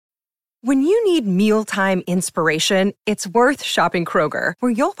When you need mealtime inspiration, it's worth shopping Kroger,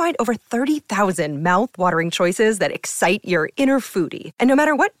 where you'll find over 30,000 mouth-watering choices that excite your inner foodie. And no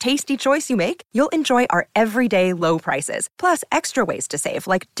matter what tasty choice you make, you'll enjoy our everyday low prices, plus extra ways to save,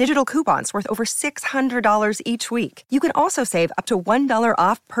 like digital coupons worth over $600 each week. You can also save up to $1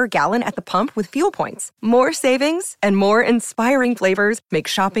 off per gallon at the pump with fuel points. More savings and more inspiring flavors make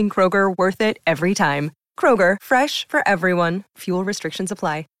shopping Kroger worth it every time. Kroger, fresh for everyone. Fuel restrictions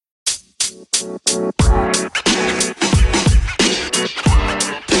apply.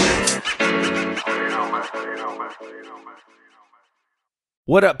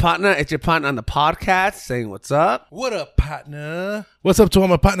 What up, partner? It's your partner on the podcast saying what's up. What up, partner? What's up to all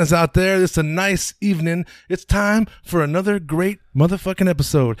my partners out there? This is a nice evening. It's time for another great motherfucking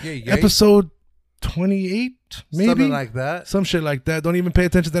episode. Yeah. Episode 28, maybe? Something like that. Some shit like that. Don't even pay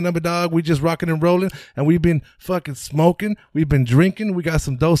attention to that number, dog. We just rocking and rolling, and we've been fucking smoking. We've been drinking. We got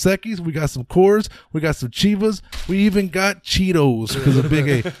some Dos Equis. We got some Coors. We got some Chivas. We even got Cheetos because of Big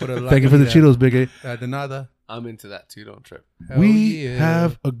A. Thank you for the Cheetos, Big A. De nada. I'm into that too. Don't trip. We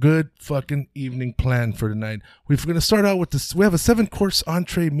have a good fucking evening planned for tonight. We're going to start out with this. We have a 7-course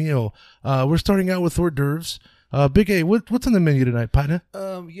entree meal. We're starting out with hors d'oeuvres. Big A, what's on the menu tonight, partner?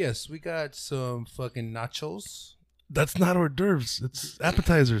 Yes, we got some fucking nachos. That's not hors d'oeuvres. It's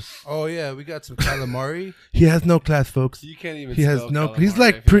appetizers. Oh yeah, we got some calamari. He has no class, folks. You can't even. He has no. He's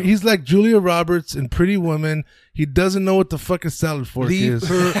like he's like Julia Roberts in Pretty Woman. He doesn't know what the fucking salad fork Leave is.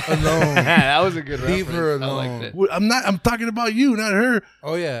 her alone. That was a good Leave reference. her I liked alone. it. I'm not. I'm talking about you, not her.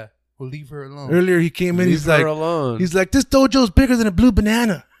 Oh yeah, well leave her alone. Earlier he came in. Leave He's her like, alone. he's like, this dojo's bigger than a blue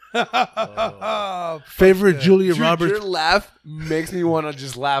banana. Favorite yeah. Julia Dude, Roberts. your laugh makes me want to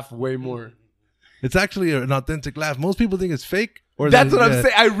just laugh way more. It's actually an authentic laugh. Most people think it's fake. Or That's that- what I'm yeah.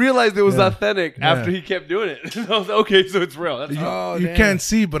 saying. I realized it was Yeah. authentic Yeah. after he kept doing it. I was like, okay, so it's real. That's Oh, You damn. can't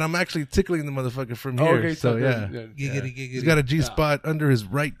see, but I'm actually tickling the motherfucker from here. okay, so yeah. Giggity, giggity. He's got a G spot under his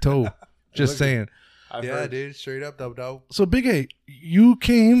right toe. Just saying. I've Yeah, heard. dude, straight up, dope. So Big A, you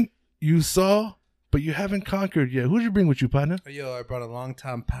came, you saw, but you haven't conquered yet. Who'd you bring with you, partner? Yo, I brought a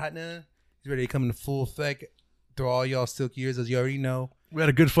long-time partner. He's ready to come into full effect through all y'all silky ears, as you already know. We had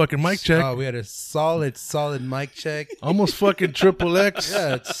a good fucking mic check. Oh, we had a solid mic check. Almost fucking triple X.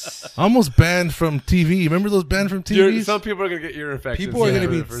 Yeah, it's... Almost banned from TV. Remember those banned from TV? Some people are gonna get ear infections. People are going to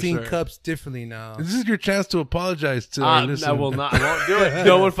be for seeing sure. cups differently now. This is your chance to apologize to our I listeners. will not. I won't do it.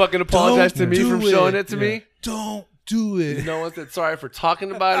 No one fucking apologized to me do from it. showing it to me. Don't do it. No one said sorry for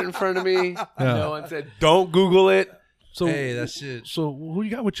talking about it in front of me. No one said don't Google it. So, Hey, that shit. So who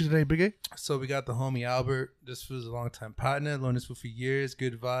you got with you today, Big A? So we got the homie Albert. This was a long-time partner. Known this fool for years.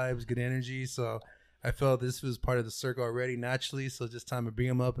 Good vibes, good energy. So I felt this was part of the circle already naturally. So just time to bring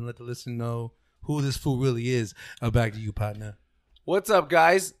him up and let the listener know who this fool really is. Back to you, partner. What's up,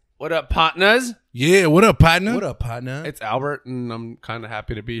 guys? What up, partners? Yeah, what up, partner? What up, partner? It's Albert, and I'm kind of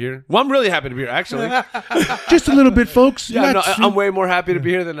happy to be here. Well, I'm really happy to be here, actually. Just a little bit, folks. Yeah, Not no, too- I'm way more happy to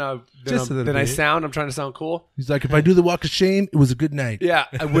be here than Just a little than I bit. sound. I'm trying to sound cool. He's like, if I do the walk of shame, it was a good night. Yeah,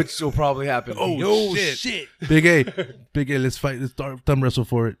 which will probably happen. Yo, shit. Big A, let's fight. Let's thumb wrestle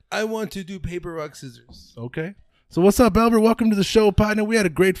for it. I want to do paper, rock, scissors. Okay. So what's up, Albert? Welcome to the show, partner. We had a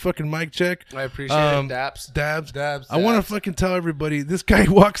great fucking mic check. I appreciate it, Daps. Dabs. I want to fucking tell everybody, this guy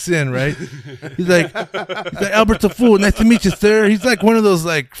walks in, right? He's like, Albert's a fool. Nice to meet you, sir. He's like one of those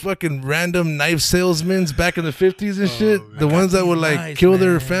like fucking random knife salesmen back in the 50s and shit. The ones that would like Nice, kill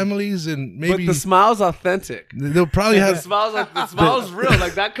their man. families and But maybe the smile's authentic. they'll probably The have. smile's real.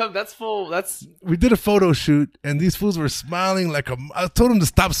 Like that's full. That's We did a photo shoot and these fools were smiling like a. I told them to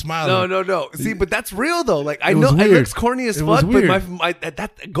stop smiling. no. See, but that's real though. Like I It was know it weird. looks corny as It was fuck, but weird.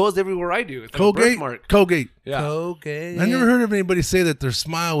 that goes everywhere I do. It's like a Colgate. birthmark. Colgate. Yeah. Okay. I never heard of anybody say that their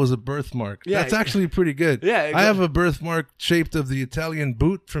smile was a birthmark. Yeah. That's actually pretty good. Yeah, it I have a birthmark shaped of the Italian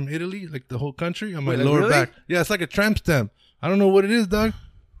boot from Italy, like the whole country, on my Wait, lower really? back. Yeah, it's like a tramp stamp. I don't know what it is, dog.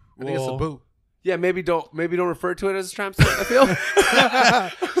 I think it's a boot. Yeah, maybe don't refer to it as a tramp stamp. I feel.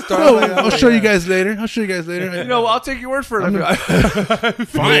 Oh, I'll show you guys later. You know, I'll take your word for it.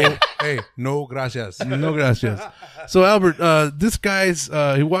 Fine. Hey, no gracias. No gracias. So Albert, this guy's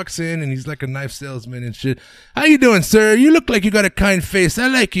he walks in and he's like a knife salesman and shit. How you doing, sir? You look like you got a kind face. I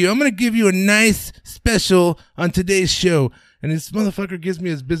like you. I'm gonna give you a nice special on today's show. And this motherfucker gives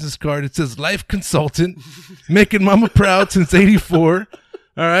me his business card. It says life consultant, making mama proud since '84.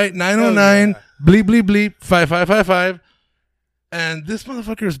 All right, 909 bleep bleep bleep 5555. And this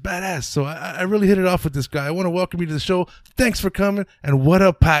motherfucker is badass. So I really hit it off with this guy. I want to welcome you to the show. Thanks for coming. And what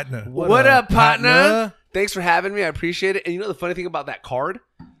up, partner? What up, partner? Thanks for having me. I appreciate it. And you know the funny thing about that card?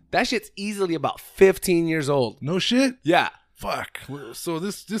 That shit's easily about 15 years old. No shit. Yeah. Fuck. So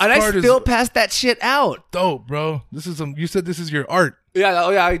this And card I is still passed that shit out. dope, bro. This is you said this is your art. Yeah,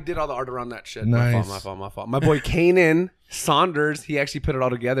 I did all the art around that shit. Nice. My fault. My boy Kanan Saunders, he actually put it all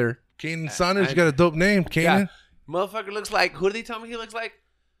together. Kanan Saunders, you got a dope name, Kanan. Yeah. Motherfucker looks like, who did they tell me he looks like?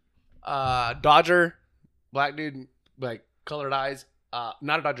 Dodger, black dude, like colored eyes.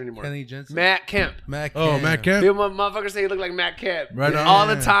 Not a Dodger anymore. Kenny Jensen. Matt Kemp. Matt Oh, Kemp. Matt Kemp. People, motherfuckers say he look like Matt Kemp. Right on. All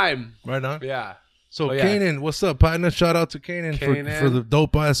the time. Right on. Yeah. So Oh, yeah. Kanan, what's up, partner? Shout out to Kanan, Kanan. for the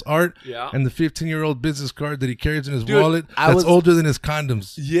dope ass art Yeah. and the 15-year-old business card that he carries in his Dude, wallet. I That's was- older than his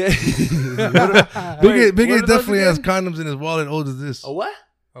condoms. Yeah. Big Wait, A what are those definitely has again? condoms in his wallet older than this. A what?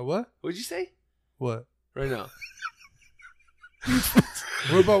 Oh, what? What'd you say? What? Right now.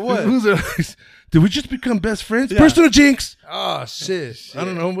 What about what? Who's it? Did we just become best friends? Yeah. Personal jinx. Oh, shit. I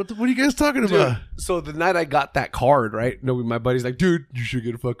don't know. What are you guys talking Dude, about? so the night I got that card, right? No, my buddy's like, dude, you should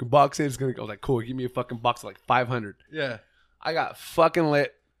get a fucking box. It's gonna go. I was like, cool, give me a fucking box of like 500. Yeah. I got fucking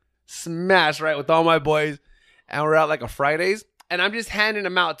lit, smashed right with all my boys, and we're out like a Fridays, and I'm just handing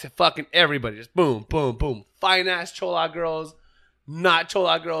them out to fucking everybody. Just boom, boom, boom. Fine ass chola girls, not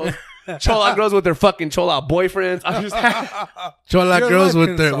chola girls, chola girls with their fucking chola boyfriends. I'm just Chola You're girls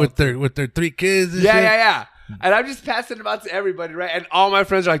life with their 3 kids and yeah, shit. yeah. And I'm just passing them out to everybody, right? And all my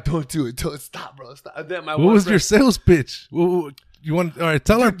friends are like, "Don't do it, don't stop, bro, stop." And then my What one was friend- your sales pitch? You want? All right,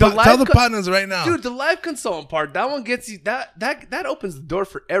 tell Dude, the tell the life partners right now. Dude, the life consultant part, that one gets you, that opens the door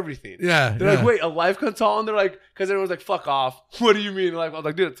for everything. Yeah, They're yeah. like, wait, a life consultant? They're like, because everyone's like, fuck off. What do you mean? Like, I was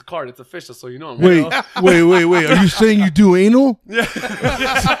like, dude, it's a card. It's official, so you know. Wait. Are you saying you do anal? Yeah.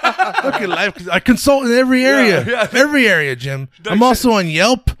 Okay, life. I consult in every area. Yeah. Every area, Jim. That I'm also on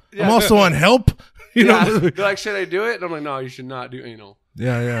Yelp. Yeah. I'm also on Help. You Yeah. know. They're like, should I do it? And I'm like, no, you should not do anal.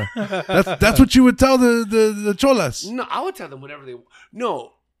 Yeah. That's what you would tell the cholas. No, I would tell them whatever they want.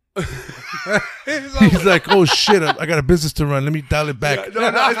 No. He's like, oh shit, I got a business to run. Let me dial it back. No,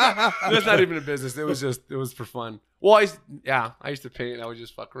 it's not even a business. It was for fun. Well, I used to paint. I would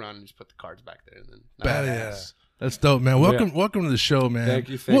just fuck around and just put the cards back there. And then Badass. That's dope, man. Welcome to the show, man. Thank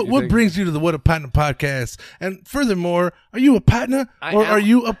you. What brings you to the What a Partner podcast? And furthermore, are you a partner I or am. are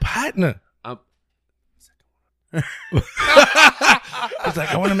you a partner? It's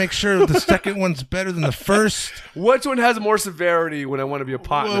like I want to make sure the second one's better than the first. Which one has more severity when I want to be a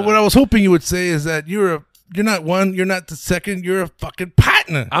partner? Well, what I was hoping you would say is that you're not one, you're not the second, you're a fucking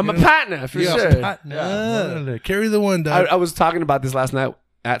partner. I'm a partner for sure. Yeah. Carry the one, dog. I was talking about this last night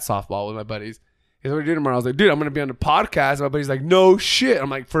at softball with my buddies. He's like, what are you doing tomorrow? I was like, dude, I'm going to be on the podcast. And my buddy's like, no shit. I'm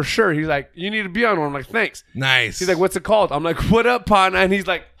like, for sure. He's like, you need to be on one. I'm like, thanks. Nice. He's like, what's it called? I'm like, what up, partner? And he's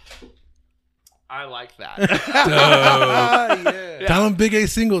like, I like that. Yeah. Tell him Big A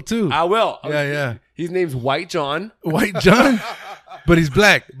single too. I will. Yeah. His name's White John. White John, but he's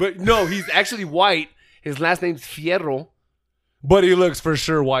black. But no, he's actually white. His last name's Fierro. But he looks for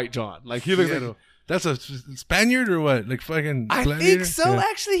sure White John. Like, he looks like... That's a Spaniard or what? Like fucking I gladiator? think so. Yeah.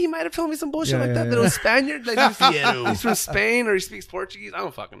 Actually, he might have told me some bullshit Yeah, like that. yeah, That it yeah. was Spaniard. Like he's from Spain or he speaks Portuguese. I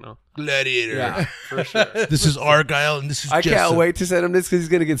don't fucking know. Gladiator. Yeah, for sure. This is Argyle and this is I Jessup. can't wait to send him this because he's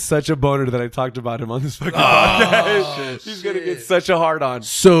gonna get such a boner that I talked about him on this fucking podcast. He's gonna get such a hard on.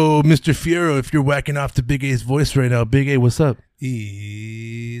 So, Mr. Fierro, if you're whacking off to Big A's voice right now, Big A, what's up?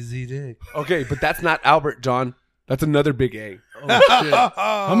 Easy dick. Okay, but that's not Albert John. That's another Big A.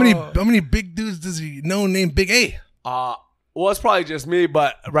 How many big dudes does he know named Big A? Well, it's probably just me,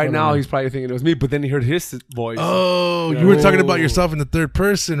 but right now he's probably thinking it was me. But then he heard his voice. Oh, you were talking about yourself in the third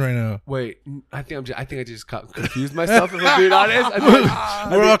person right now. Wait, I think I just confused myself. If I'm being honest,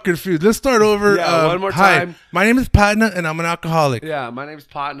 We're all confused. Let's start over. Yeah, one more Hi, time. my name is Padna, and I'm an alcoholic. yeah, my name's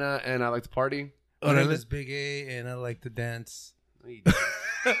Patna, and I like to party. My name is Big A, and I like to dance.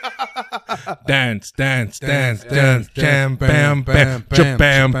 Dance, jam, bam, bam, bam, bam,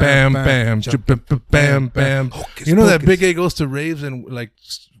 bam, bam, bam, bam, bam, bam. You know that Big A goes to raves and like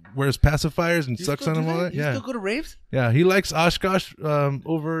wears pacifiers and sucks on them all that? You Yeah, still go to raves? yeah. He likes Oshkosh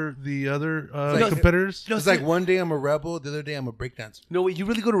over the other like- competitors. It's like one day I'm a rebel, the other day I'm a breakdancer. No, wait, you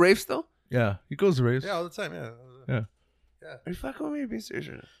really go to raves though? Yeah, he goes to raves. Yeah, all the time. Yeah. Yeah. Are you fucking with me? Are you being serious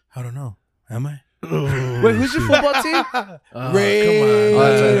right now? I don't know. Am I? Wait, who's your football team? Raiders.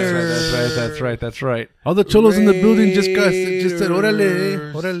 Oh, that's right. All the cholos in the building just said,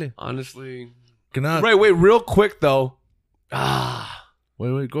 "Orale, orale." Honestly. Cannot. Wait, real quick though.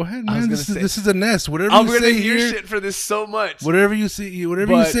 Wait, go ahead, I was man. gonna This say- is a nest. Whatever I'm you gonna say hear here, shit for this so much. whatever you say you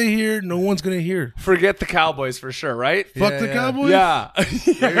But- say here, no one's gonna hear. Forget the Cowboys for sure, right? Fuck Yeah, the yeah. Cowboys. Yeah.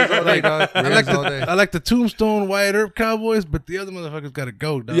 Raiders all day, dog. Raiders all day. I like the Tombstone Wyatt Earp Cowboys, but the other motherfuckers gotta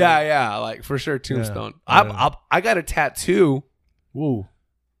go, dog. yeah, like for sure Tombstone. Yeah. I got a tattoo Whoa.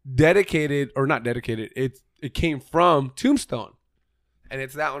 dedicated or not dedicated. it came from Tombstone. And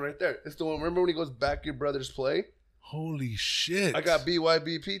it's that one right there. It's the one. Remember when he goes back your brother's play? Holy shit. I got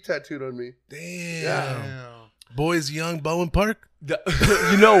BYBP tattooed on me. Damn. Yeah. Boys Young Bowen Park?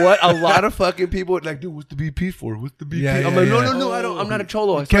 You know what? A lot of fucking people are like, dude, what's the BP for? What's the BP? Yeah, I'm yeah, like, yeah. no, I don't. I'm not a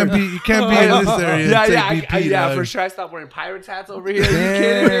cholo. You can't be in this area. Yeah, dog. for sure. I stopped wearing pirates hats over here. Are you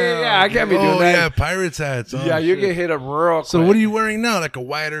kidding me? Yeah, I can't be doing that. Yeah, Pirates hats. Oh, Yeah, you shit. get hit up real quick. So what are you wearing now? Like a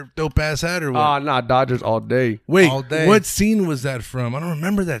wider dope ass hat or what? Nah, Dodgers all day. Wait, all day. what scene was that from? I don't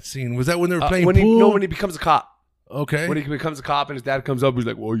remember that scene. Was that when they were playing pool? when he becomes a cop. Okay. When he becomes a cop and his dad comes up, he's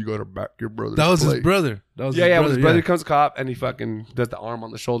like, well, you got to back your brother. That was his brother. That was When his brother becomes a cop and he fucking does the arm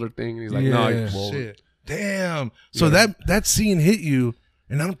on the shoulder thing. And he's like, no, Yeah. shit. Damn. So that scene hit you,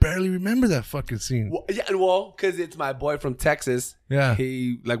 and I don't barely remember that fucking scene. Well, because it's my boy from Texas. Yeah. I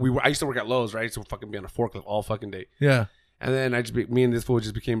used to work at Lowe's, right? So we're fucking be on a forklift all fucking day. Yeah. And then me and this fool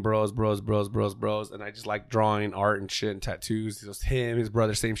just became bros. And I just like drawing art and shit and tattoos. It was him, his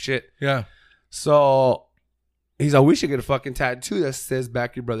brother, same shit. Yeah. So he's like, we should get a fucking tattoo that says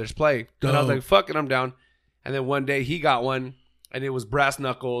back your brother's play. And I was Dope. like, fuck it, I'm down. And then one day he got one and it was brass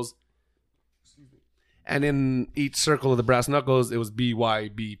knuckles. And in each circle of the brass knuckles, it was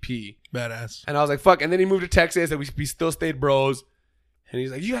BYBP. Badass. And I was like, fuck. And then he moved to Texas and we still stayed bros. And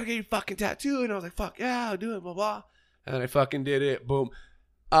he's like, you gotta get your fucking tattoo. And I was like, fuck yeah, I'll do it, blah, blah. And then I fucking did it. Boom.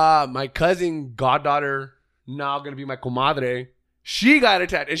 My cousin, goddaughter, now gonna be my comadre. She got a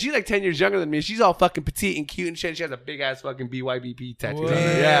tattoo. And she's like 10 years younger than me. She's all fucking petite and cute and shit. She has a big ass fucking BYBP tattoo on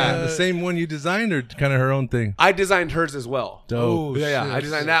her. Yeah. The same one you designed or kind of her own thing? I designed hers as well. Dope. Yeah. shit. I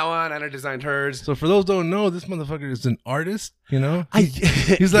designed that one and I designed hers. So for those who don't know, this motherfucker is an artist, you know?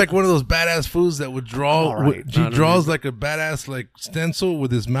 He's like one of those badass fools that would draw. All right. He draws like a badass like stencil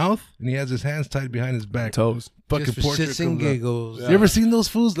with his mouth, and he has his hands tied behind his back. Toes. Fucking Just for portrait shits and comes up. giggles. You ever seen those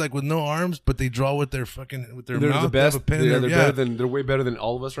fools like with no arms, but they draw with their fucking They're mouth? the They have best. a pen in Yeah, their- they're way better than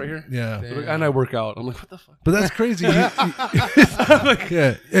all of us right here. Yeah. They're like, and I work out. I'm like, what the fuck? But that's crazy.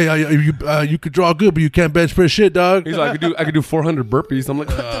 Yeah. Hey, you could draw good, but you can't bench press shit, dog. He's like, I could do 400 burpees. I'm like,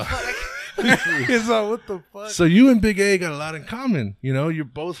 what the fuck? It's like, what the fuck? So you and Big A got a lot in common. You know, you're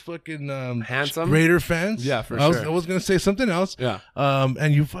both fucking Handsome? Raider fans. Yeah, for I sure. was gonna say something else. Yeah.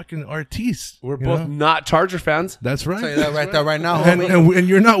 And you fucking artistes. We're you both know? not Charger fans. That's right. Tell you that right there, right now, And, homie. and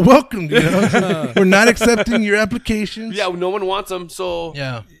you're not welcome. You know, we're not accepting your applications. Yeah, no one wants them. So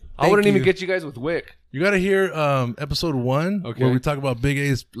Yeah. I wouldn't Thank even you. get you guys with Wick. You got to hear episode 1 Okay. where we talk about Big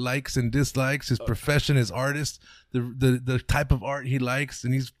A's likes and dislikes, his profession as artist, the type of art he likes,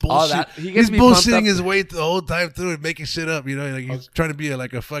 and he's bullshit. that- he gets he's me pumped bullshitting up. his way the whole time through and making shit up. You know, like he's trying to be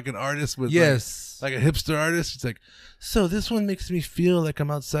like a fucking artist with Yes. like a hipster artist. It's like, so this one makes me feel like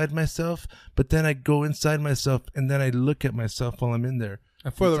I'm outside myself, but then I go inside myself and then I look at myself while I'm in there.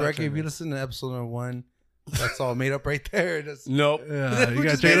 And for the It's record, if actually- you listen to episode number 1, that's all made up right there. That's, Nope. Yeah, we you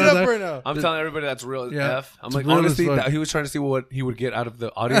got just to check made it it out. up There? right now. I'm telling everybody that's real as Yeah. F. I'm It's like, real as honestly, fuck. that he was trying to see what he would get out of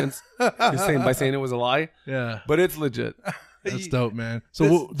the audience by saying it was a lie. Yeah, But it's legit. that's dope, man.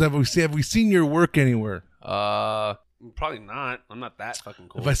 So have we seen your work anywhere? Probably not. I'm not that fucking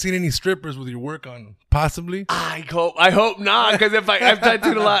cool. Have I seen any strippers with your work on? Possibly. I hope not, because I've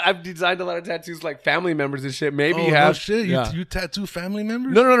tattooed a lot, I've designed a lot of tattoos like family members and shit. Maybe Oh, you have. no shit. Yeah. You tattoo family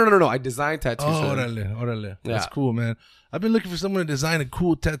members? No. I designed tattoos. Oh, for them. orale. That's Yeah. cool, man. I've been looking for someone to design a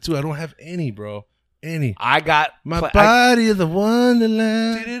cool tattoo. I don't have any, bro. Any. I got My body is a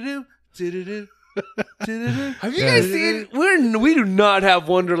wonderland. Have you guys seen? We do not have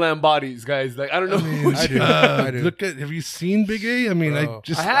Wonderland bodies, guys. Like I don't know. I do. I do. Have you seen Big A? I mean, Bro.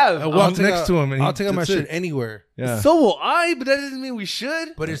 I have. I walked next to him, and I'll take out my that's shit it. anywhere. Yeah. So will I, but that doesn't mean we should.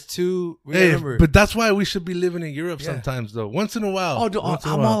 But it's too. Hey, Remember, but that's why we should be living in Europe Yeah. sometimes, though. Once in a while. Oh, dude, Once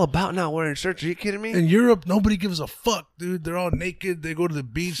in a I'm while. all about not wearing shirts. Are you kidding me? In Europe, nobody gives a fuck, dude. They're all naked. They go to the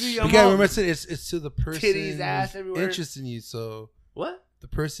beach. See, you I'm gotta all- remember, it's to the person Titties, ass who's everywhere. interested in you. So What? the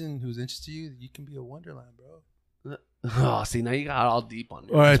person who's interested in you, you can be a wonderland, bro. Oh, see, now you got all deep on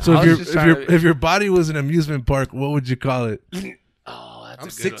me. All right, so I was just trying to- if your body was an amusement park, what would you call it? Oh, that's I'm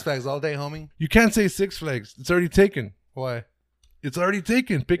a good Six one. Flags all day, homie. You can't say Six Flags. It's already taken. Why? It's already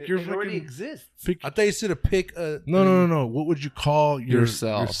taken. Pick your It already fucking. exists. Pick. I thought you should have picked a No. What would you call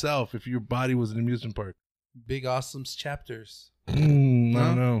Yourself. yourself if your body was an amusement park? Big Awesome's chapters. I don't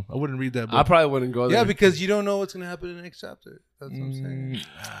No? know. I wouldn't read that book. I probably wouldn't go there. Yeah, because you don't know what's gonna happen in the next chapter. That's what I'm saying.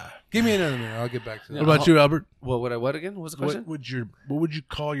 Give me another minute. I'll get back to that. What about you, Albert? What again? What was the question? What would you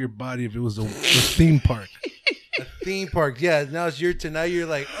call your body if it was a theme park? A theme park. Yeah, now it's your turn. Now you're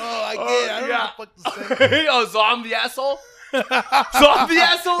like, oh, I get it. I don't know what the fuck to say. Oh, so I'm the asshole? So I'm the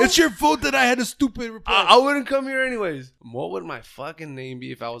asshole? It's your fault that I had a stupid report. I wouldn't come here anyways. What would my fucking name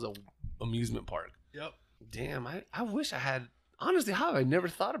be if I was a amusement park? Yep. Damn, I wish I had. Honestly, how have I never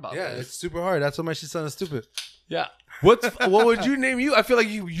thought about Yeah, this? it's super hard. That's why my shit sounded stupid. Yeah. What would you name you? I feel like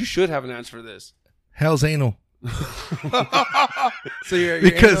you should have an answer for this. Hell's anal. So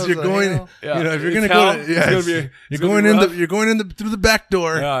Because you're going, Yeah. you know, if you're It's gonna hell. go, It's yes, gonna be- you're it's gonna going be in rough. you're going in through the back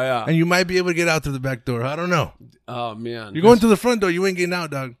door, Yeah. and you might be able to get out through the back door. I don't know. Oh man. You're going through the front door. You ain't getting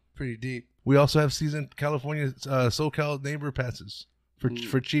out, dog. pretty deep. We also have season California SoCal neighbor passes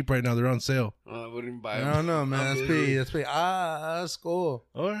for cheap right now. They're on sale. I wouldn't even buy I it. don't know, man. That's pretty. That's cool.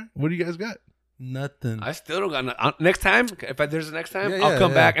 All right. What do you guys got? Nothing. I still don't got next time. If there's a next time, Yeah, I'll yeah,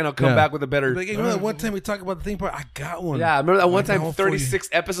 come yeah. back and I'll come Yeah. back with a better. Like, you know that one time we talked about the theme park? I got one. Yeah, remember that one I got time one for you. 36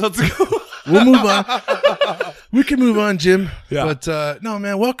 episodes ago? We'll move on. We can move on, Jim. Yeah. But no,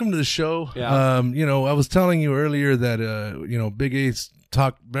 man, welcome to the show. Yeah. You know, I was telling you earlier that you know, Big Ace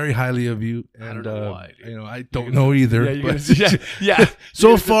talked very highly of you, and I don't know why, dude. you know, I don't know either. Yeah, you're but gonna, yeah.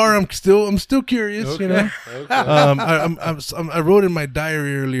 so far, I'm still curious. Okay. You know, Okay. I wrote in my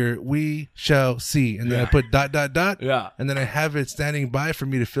diary earlier, "We shall see," and then I put ... Yeah. and then I have it standing by for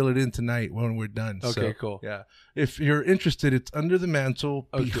me to fill it in tonight when we're done. Okay, So, cool. Yeah, if you're interested, it's under the mantle,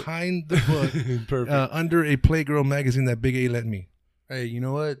 behind the book, Perfect. under a Playgirl magazine that Big A lent me. Hey, you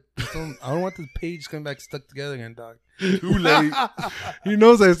know what? I don't want the page coming back stuck together again, dog. Too late. He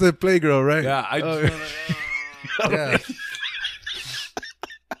knows I said Playgirl, right? Yeah, Yeah.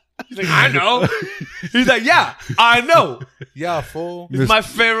 He's like, I know. He's like, yeah, I know. Yeah, full. It's my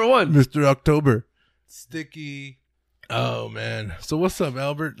favorite one. Mr. October. Sticky. Oh man. So what's up,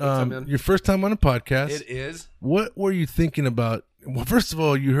 Albert? up, man? Your first time on a podcast. It is. What were you thinking about? Well, first of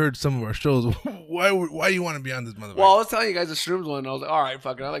all, you heard some of our shows. Why you want to be on this motherfucker? Well, I was telling you guys the shrooms one. I was like, all right,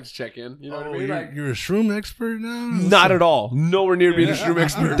 fuck it. I like to check in. You know what I mean? Like, you're a shroom expert now? not at all. Nowhere near being a shroom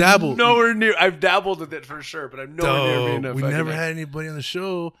expert. You dabbled. Nowhere near. I've dabbled with it for sure, but I'm nowhere near being a we fucking never had anybody on the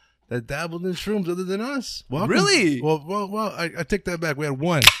show that dabbled in shrooms other than us. Welcome. Really? Well, I take that back. We had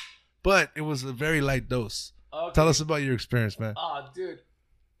one, but it was a very light dose. Okay. Tell us about your experience, man. Oh, dude.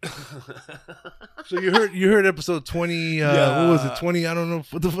 So you heard episode 20, what was it, 20, I don't know,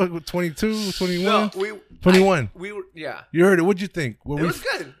 what the fuck, 22, 21? No, 21. We were, yeah. You heard it. What'd you think? It was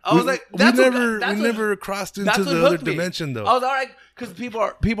good. I was like, we that's what- never that's what- never crossed That's into what the other hooked me. dimension, though. I was all right because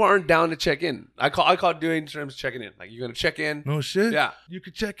people aren't down to check in. I call doing terms checking in. Like, you're gonna check in. No shit? Yeah. You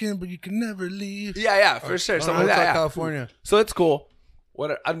could check in, but you can never leave. Yeah, for sure. Something like that. Hotel Yeah. California. So it's cool.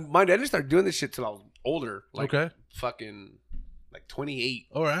 I didn't start doing this shit till I was older. Like, Okay. fucking like 28.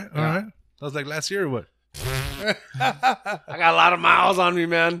 All right. That was like last year or what? I got a lot of miles on me,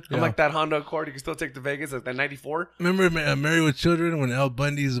 man. Yeah. I'm like that Honda Accord. You can still take to Vegas, like that 94. Remember Married with Children when Al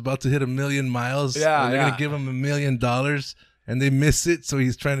Bundy is about to hit 1 million miles? Yeah, and they're yeah. going to give him $1 million and they miss it, so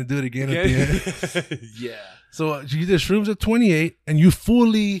he's trying to do it again at the end. Yeah. So you did shrooms at 28 and you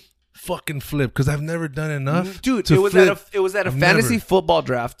fully fucking flip because I've never done enough. Dude, to it was flip. at a I've fantasy never. football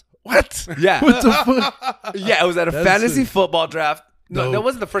draft. What? Yeah. What the fuck? Yeah, it was at a That's fantasy sick. football draft. No, Dope. that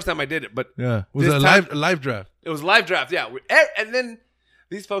wasn't the first time I did it, but Yeah. Was This it time- a live draft? it was live draft. Yeah, and then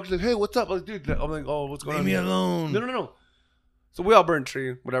these folks like, "Hey, what's up?" I was like, "Dude," I'm like, "Oh, what's going Leave on?" me here?" alone. No. So we all burned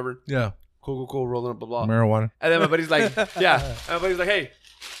tree, whatever. Yeah. Cool, rolling up, blah blah. Marijuana. And then my buddy's like, "Yeah," and my buddy's like, "Hey,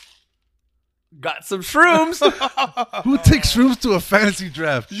 got some shrooms." Who takes shrooms to a fantasy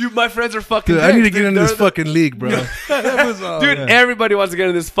draft? My friends are fucking. Dude, I need to dicks, get dude. in this They're the- fucking league, bro. Dude, everybody wants to get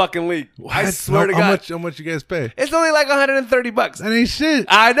in this fucking league. I swear to God, How much you guys pay? it's only like $130. That ain't shit.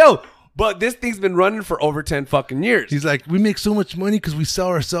 I know, but this thing's been running for over 10 fucking years. He's like, we make so much money because we sell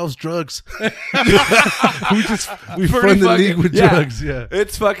ourselves drugs. we Pretty fund the fucking- league with yeah. drugs. Yeah.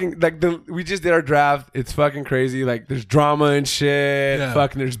 It's fucking like we just did our draft. It's fucking crazy. Like there's drama and shit. Yeah.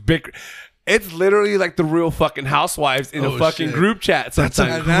 Fucking there's big. It's literally like the real fucking housewives in Oh, a fucking shit. group chat That's a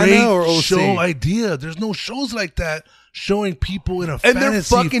sometimes. Atlanta or great OC? show idea. There's no shows like that showing people in a And they're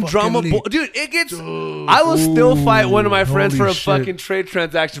fantasy fucking drama, league. dude. It gets. Dude. I will still fight one of my friends for holy a shit. fucking trade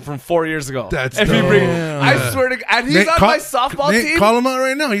transaction from 4 years ago. That's if he dope. brings, Yeah. I swear to God, and he's Nate, on my softball Nate, team. Call him out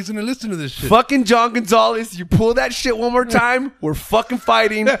right now. He's gonna listen to this shit. Fucking John Gonzalez, you pull that shit one more time, we're fucking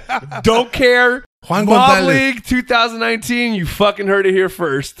fighting. Don't care. Juan Mob Gonzalez. League 2019, you fucking heard it here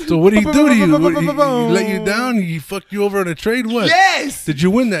first. So what did he do to you? What, he let you down? He fucked you over on a trade? What? Yes! Did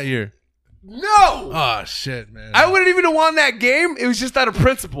you win that year? No! Oh shit, man. I wouldn't even have won that game. It was just out of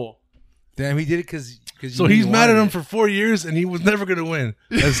principle. Damn, he did it because. So he's mad at him for 4 years, and he was never gonna win.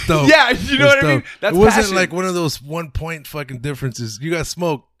 That's dope. Yeah, you know That's what I mean? dope. That's it wasn't passion. like one of those 1 point fucking differences. You got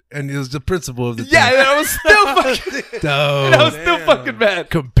smoked and it was the principal of the Yeah, team. and I was still fucking. Dope. And I was still fucking mad.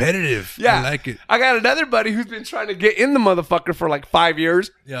 Competitive. Yeah, I like it. I got another buddy who's been trying to get in the motherfucker for like 5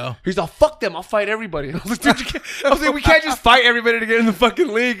 years. Yeah. He's all, fuck them, I'll fight everybody. And I was like, dude, you can't. I was like, we can't just fight everybody to get in the fucking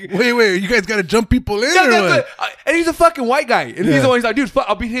league. Wait, you guys got to jump people in Yeah, or that's what? what- and he's a fucking white guy, and he's always like, dude, fuck,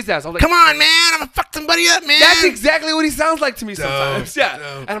 I'll beat his ass. I was like, Come on, man. I'm going to fuck somebody up, man. that's exactly what he sounds like to me sometimes. Yeah,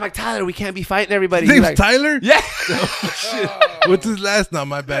 dope. and I'm like, Tyler, we can't be fighting everybody. His He's name's like, Tyler? Yeah, What's his last? No,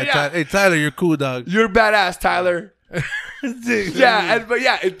 my bad. Yeah. Tyler. Hey, Tyler, you're cool, dog. you're badass, Tyler. Yeah, but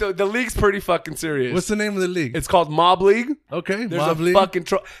yeah, the league's pretty fucking serious. What's the name of the league? It's called Mob League. Okay, There's Mob a League. fucking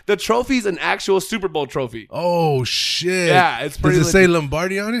the trophy's an actual Super Bowl trophy. Oh, shit. Yeah, it's pretty Does it say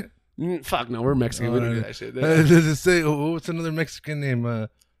Lombardi on it? Fuck no, we're Mexican. We don't do that shit. Does it say, what's another Mexican name?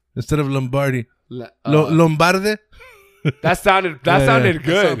 Instead of Lombardi. Uh, Lombardi? that sounded Yeah. good.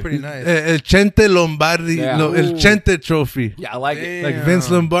 That sounds pretty nice. El Chente Lombardi. Yeah. El Chente Trophy. Yeah, I like it. Like Vince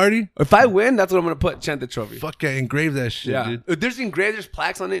Lombardi? If I win, that's what I'm gonna put. Chente trophy. Fuck yeah, engrave that shit, Yeah, dude. there's engraved, there's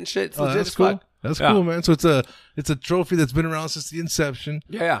plaques on it and shit. It's Oh, legit that's as cool. fuck. That's Yeah. cool, man. So it's a trophy that's been around since the inception.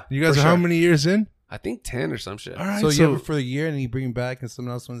 Yeah, You guys for are how sure. many years in? I think 10 or some shit. All right, So you have it for the year, and then you bring it back, and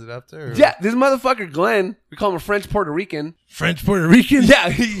someone else wins it after. Or? Yeah, this motherfucker Glenn, we call him a French Puerto Rican. French Puerto Rican? Yeah,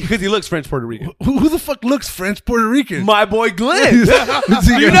 because he looks French Puerto Rican. Who the fuck looks French Puerto Rican? My boy Glenn. Is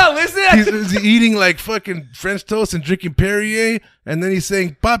he- You not listening? Is he eating like fucking French toast and drinking Perrier? And then he's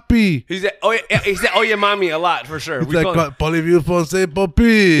saying papi. He said, "Oh yeah, mommy" a lot for sure. It's We call him- like Polivio Fonse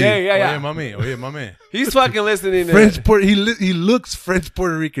papi. yeah. Oye, mami. He's fucking listening. To French Puerto. He looks French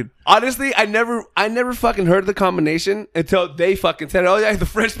Puerto Rican. Honestly, I never fucking heard the combination until they fucking said, "Oh yeah, the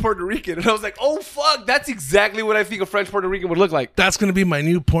French Puerto Rican," and I was like, "Oh fuck, that's exactly what I think a French Puerto Rican would look like." That's gonna be my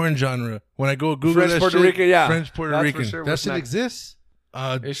new porn genre. When I go Google French that Puerto shit, Rican, yeah. French Puerto That's Rican. for sure. That What's shit next? exists.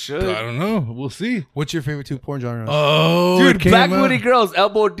 It should. I don't know. We'll see. What's your favorite two porn genres? Oh, Dude, it came black out. booty girls,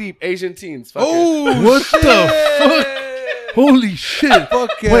 elbow deep, Asian teens. Fuck it. Oh, what the fuck? Holy shit!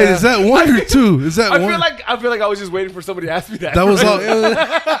 Fuck yeah. Wait, is that one or two? Is that I one? feel like I was just waiting for somebody to ask me that. that was all.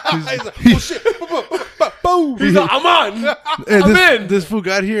 He's like, I'm on. Hey, I'm in. this fool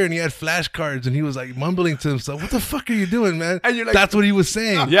got here and he had flashcards and he was like mumbling to himself, "What the fuck are you doing, man?" And you're like- That's what he was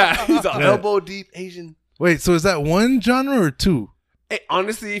saying. Yeah, he's an elbow deep Asian. Wait, so is that one genre or two? Hey,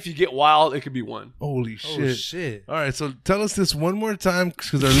 honestly, if you get wild, it could be one. Holy shit! Oh shit. All right, so tell us this one more time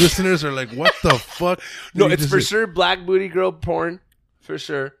because our listeners are like, "What the fuck?" No, did you it's just for say? sure black booty girl porn, for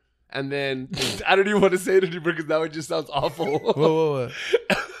sure. And then I don't even want to say it anymore because now it just sounds awful. Whoa.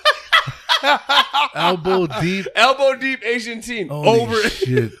 Elbow deep. Elbow deep Asian teen. Holy Over it.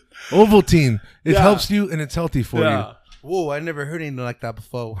 shit. Ovaltine. It Yeah. helps you and it's healthy for Yeah. Whoa, I never heard anything like that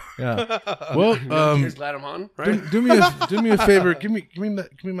before. you. Yeah. Well, Here's glad I'm on, right? do me a favor. Give me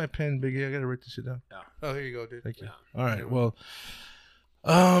my pen, Biggie. I gotta write this shit down. Oh, here you go, dude. Thank you. All right. Well,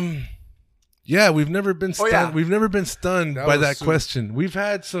 yeah, we've never been stunned. yeah. We've never been stunned That by was that super- question. We've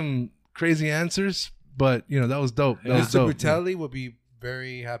had some crazy answers, but that was dope. That was Mr. dope. Brutality would be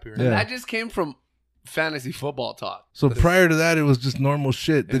very happy right Yeah. now. That just came from fantasy football talk. So prior to that, it was just normal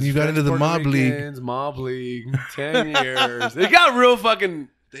shit. Then It's you got French into the Puerto mob league. Ricans, Mob League, 10 years. It got real fucking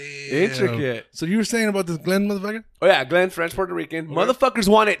intricate. So you were saying about this Glenn motherfucker? Oh yeah, Glenn, French Puerto Rican. Motherfuckers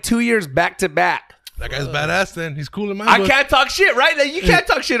won it 2 years back to back. That guy's badass. Then he's cool in my I book. can't talk shit, right? Like, you can't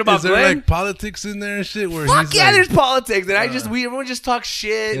talk shit about Is there Glenn. like politics in there and shit? Where Fuck he's yeah, like, there's politics, and everyone just talks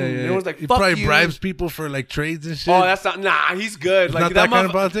shit, Yeah, and yeah. everyone's like, he "Fuck probably you." bribes people for like trades and shit. Oh, that's not. Nah, he's good. Like not that kind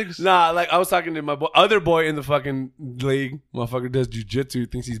of motherf- politics? Nah, like I was talking to my other boy in the fucking league. Motherfucker does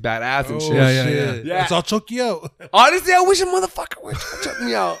jujitsu, thinks he's badass and shit. yeah. Yeah. So I'll choke you out. Honestly, I wish a motherfucker would check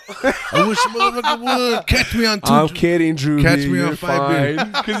me out. I wish a motherfucker would catch me on two. I'm kidding, Drew. Catch me on 5 beers.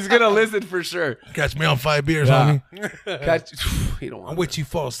 because he's gonna listen for sure. Catch me on 5 beers, Yeah. homie. Catch, he don't I'm want. with you,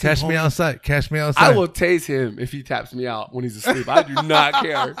 fall asleep. Catch me homie. outside. Catch me outside. I will tase him if he taps me out when he's asleep. I do not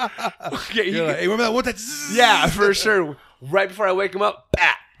care. Okay, you You're like, can- hey, remember that? What that? yeah, for sure. Right before I wake him up, bah,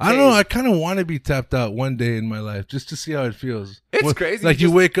 I don't know. tase. I kind of want to be tapped out one day in my life just to see how it feels. It's crazy. Like You you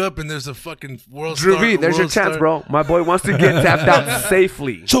just- wake up and there's a fucking world Drew star. V, there's your world chance, star. bro. My boy wants to get tapped out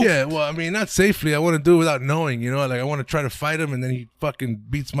safely. Yeah, well, I mean, not safely. I want to do it without knowing, Like, I want to try to fight him, and then he fucking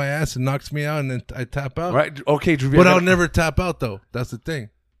beats my ass and knocks me out, and then I tap out. Right? Okay, Drew V. But I I'll gotta- never tap out, though. That's the thing.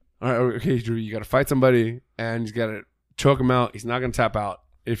 All right, okay, Drew. You got to fight somebody, and you got to choke him out. He's not gonna tap out.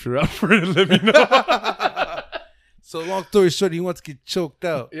 If you're up for it, let me know. So long story short, he wants to get choked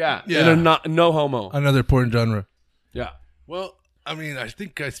out. yeah, Yeah. And no homo. Another porn genre. Yeah. Well, I mean, I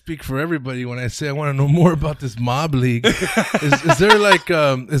think I speak for everybody when I say I want to know more about this mob league. is there like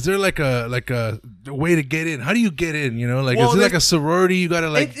a way to get in? How do you get in? You know, like Well, is it like a sorority? You gotta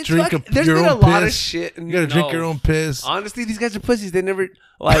like It's drink like- your there's been own a lot piss. of shit. You gotta drink your own piss. Honestly, these guys are pussies. They never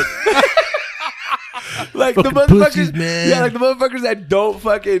like like the Fucking motherfuckers, pussies, man. yeah, like the motherfuckers that don't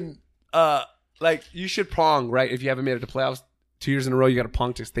fucking like you should pong, right? If you haven't made it to playoffs 2 years in a row, you got to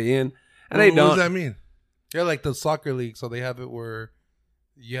pong to stay in, and they What don't. does that mean? Yeah, like the soccer league. So they have it where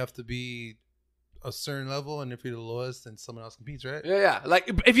you have to be a certain level, and if you're the lowest, then someone else competes, right? Yeah. Like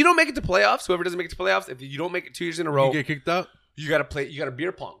if you don't make it to playoffs, whoever doesn't make it to playoffs, if you don't make it 2 years in a row, You get kicked out. you got to play. You got to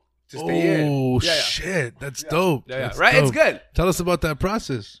beer pong to stay in. Oh Yeah, yeah. shit, that's dope. Yeah, yeah. That's Right? It's dope. good. Tell us about that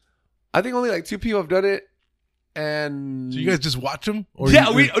process. I think only like 2 people have done it, and So you guys just watch them,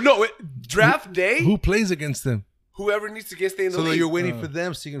 draft day. Who plays against them? Whoever needs to stay in the So that league. you're waiting for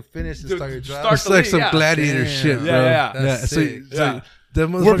them so you can finish and To start your start draft. It's the like league, some yeah. gladiator Damn. shit, bro. Yeah. That's sick. Yeah.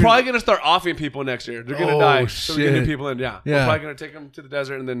 them We're motherfuckers- probably gonna start offing people next year. They're gonna Oh, die. So we can shit. get people in. Yeah. Yeah. We're probably gonna take them to the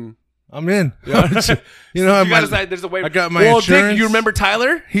desert and then. I'm in. Yeah. You know, You gotta decide. There's a way. I got my Dick, insurance. you remember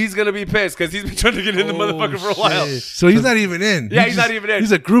Tyler? He's gonna be pissed because he's been trying to get in the Oh, motherfucker for a while. shit. So he's not even in. Yeah, he's not even in.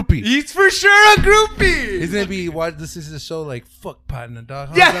 He's a groupie. He's for sure a groupie. He's gonna be watch. This is a show like fuck partner dog.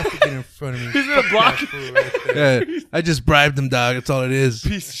 How's Yeah. that for getting in front of me? He's gonna block. Fool right there. Yeah, I just bribed him, dog. That's all it is.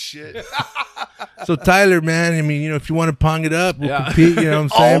 Piece of shit. So Tyler, man, I mean, you know, if you want to pong it up, we'll Yeah. compete. You know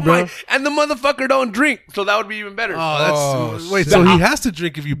what I'm saying, Oh bro? my! And the motherfucker don't drink, so that would be even better. Oh, that's wait. shit. So he has to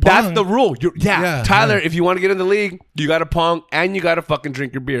drink if you pong. That's the rule. Yeah, Tyler, yeah. if you want to get in the league, you got to pong and you got to fucking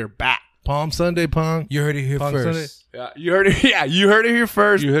drink your beer. Back. Palm Sunday pong. You heard it here Pong first. Yeah, you heard it. Yeah, you heard it here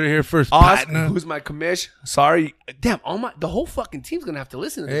first. You heard it here first. Us, partner. who's my commish? Sorry, damn. The whole fucking team's gonna have to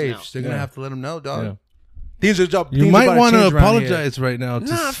listen to Hey, this they're now. gonna Yeah. have to let him know, dog. Yeah. Things are job. You might want to apologize right now. To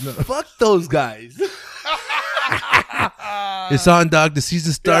Nah, fuck those guys. It's on, dog. The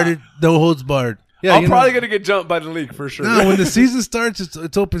season started. No holds barred. Yeah, I'm you know- probably gonna get jumped by the league for sure. No, when the season starts,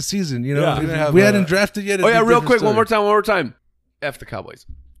 it's open season. You know, Yeah. If We're gonna have we a- hadn't drafted yet. Oh it'd yeah, be a real different quick, story. one more time. F the Cowboys.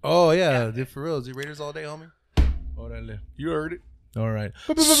 Oh yeah, dude, for real. The Raiders all day, homie. Órale. You heard it. All right.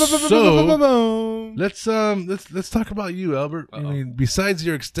 So let's talk about you, Albert. I mean, besides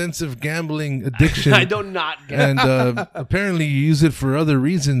your extensive gambling addiction, I don't not get. and apparently you use it for other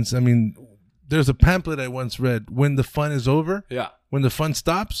reasons. I mean, there's a pamphlet I once read. When the fun is over, Yeah, when the fun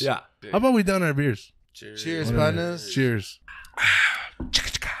stops. yeah. How about we down our beers? Cheers, partners. Cheers.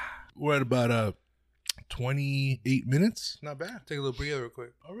 We're at about 28 minutes. Not bad. Take a little breather real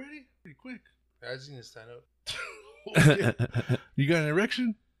quick. Already? Pretty quick. I just need to stand up. You got an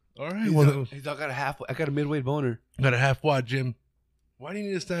erection? All right. He's Well, I got a midweight boner. got a half wad, Jim. Why do you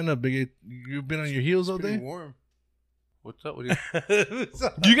need to stand up, Big A? You've been on your heels all Pretty day? warm. What's up with you?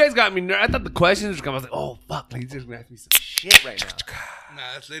 You guys got me. I thought the questions were coming. I was like, oh fuck, like, he's just gonna ask me some shit right now. Nah,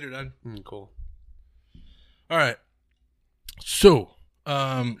 that's later, done. Cool. All right. So,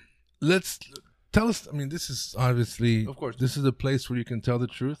 let's tell us. I mean, this is obviously, Of course. this is a place where you can tell the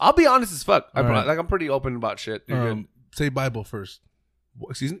truth. I'll be honest as fuck. All right. I'm pretty open about shit. You're Say Bible first. good.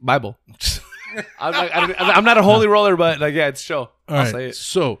 Excuse me. Bible. I'm not a holy roller, but like, yeah, it's show. All I'll right. say it.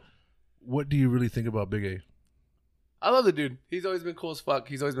 So, what do you really think about Big A? I love the dude. He's always been cool as fuck.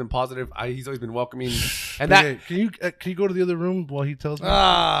 He's always been positive. He's always been welcoming. And Big A, can you go to the other room while he tells me?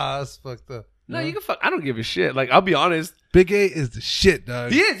 Ah, that's fucked up. no, you can fuck. I don't give a shit. Like, I'll be honest. Big A is the shit,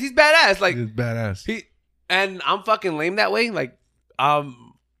 dog. He is. He's badass. Like, He's badass. and I'm fucking lame that way. Like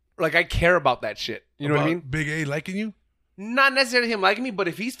I care about that shit. You know what I About mean? Big A liking you? Not necessarily him liking me, but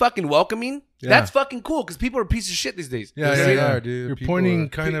if he's fucking welcoming, Yeah. that's fucking cool. Because people are pieces of shit these days. Yeah, They yeah, are, yeah. dude. You're People pointing are-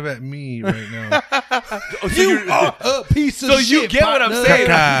 kind of at me right now. Oh, so you are a piece of so shit. you get what I'm partner. saying?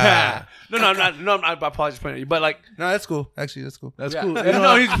 Caca. No, I'm not. No, I apologize for pointing at you, but like, No, that's cool. Actually, that's cool. That's yeah. cool.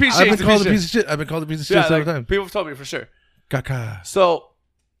 No, he's a piece of I've shit. been called a piece of shit. I've been called a piece of shit Yeah, several like, times. people have told me for sure. Caca. So,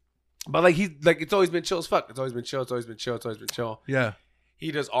 but like it's always been chill as fuck. It's always been chill. It's always been chill. It's always been chill. Yeah.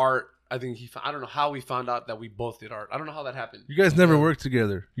 He does art. I think I don't know how we found out that we both did art. I don't know how that happened. You guys never worked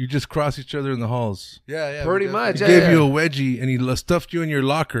together. You just cross each other in the halls. Yeah, yeah. Pretty we much, He Yeah, gave you a wedgie and he stuffed you in your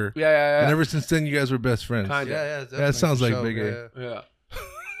locker. Yeah. And ever since then, you guys were best friends. Kinda. Yeah, yeah. That definitely sounds for like sure. Big A. Yeah, Yeah.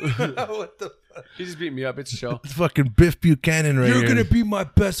 yeah. What the fuck? He just beat me up. It's chill. It's fucking Biff Buchanan right You're here. gonna be my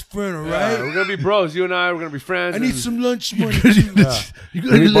best friend, all Yeah, right? we're gonna be bros. You and I. We're gonna be friends. I need and- some lunch money. You're too.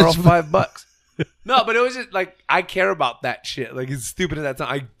 Let me borrow $5. No, but it was just like I care about that shit. Like it's stupid at that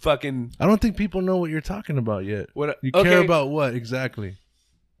time. I fucking I don't think people know what you're talking about yet. What- You care okay. about what exactly?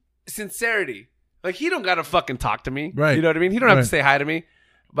 sincerity. Like he don't gotta fucking talk to me. Right. You know what I mean? He don't have Right. to say hi to me.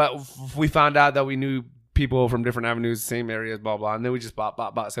 But we found out that we knew people from different avenues, same areas, blah blah, and then we just bop,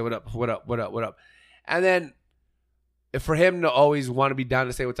 say what up, and then for him to always want to be down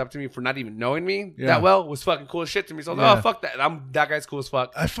to say what's up to me for not even knowing me Yeah. that well was fucking cool as shit to me. So I was like, oh, fuck that. And that guy's cool as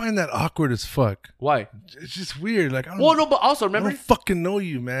fuck. I find that awkward as fuck. Why? It's just weird. Like, I don't, Well, no, but also I remember, don't fucking know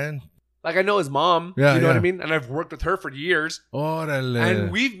you, man. like I know his mom. Yeah, you know what I yeah. mean? And I've worked with her for years. Órale.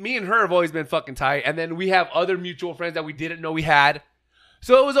 And me and her have always been fucking tight. And then we have other mutual friends that we didn't know we had.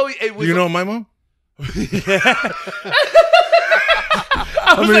 So it was You know my mom? I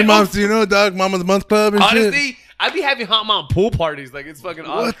How was many like, moms do you know, dog? Mama's Month Club and shit? honestly, I'd be having hot mom pool parties. Like, it's fucking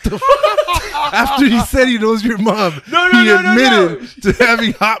awesome. What the fuck? After he said he knows your mom, No, he no, admitted to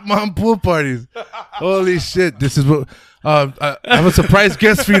having hot mom pool parties. Holy shit. This is what... I have a surprise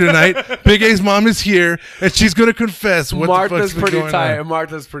guest for you tonight. Big A's mom is here, and she's going to confess what Martha's the fuck's been pretty going tight. on. And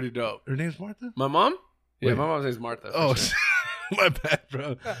Martha's pretty dope. Her name's Martha? My mom? Yeah, Wait. my mom's name's Martha. for Oh, sure. my bad,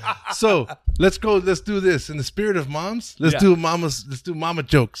 bro. So let's go. Let's do this in the spirit of moms. Let's Yeah. do mama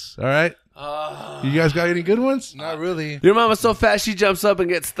jokes. All right. You guys got any good ones? Not really. Your mama's so fat she jumps up and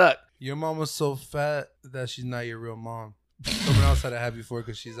gets stuck. Your mom was so fat that she's not your real mom. Someone else had to have you for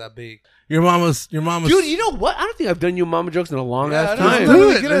because she's that big. Your mama's. Dude, you know what? I don't think I've done you mama jokes in a long ass I know. time. Let's do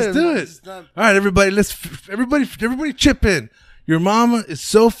Really it. good. Let's do it. It's not- All right, everybody. Everybody chip in. Your mama is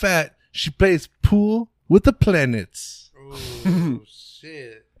so fat she plays pool with the planets. Oh,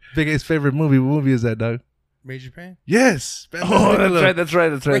 shit. Big A's favorite movie. What movie is that, dog? Major Pain? Yes. Oh, that's right.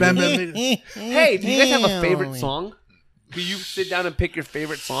 Batman. Hey, do you guys have a favorite song? Can you sit down and pick your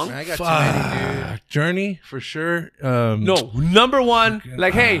favorite song? Man, I got too many, dude. Journey for sure. No, number one.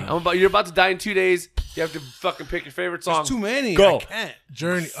 Like, hey, you're about to die in 2 days. You have to fucking pick your favorite song. There's too many. Go. I can't.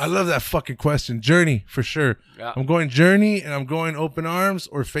 Journey. I love that fucking question. Journey for sure. Yeah. I'm going Journey and I'm going Open Arms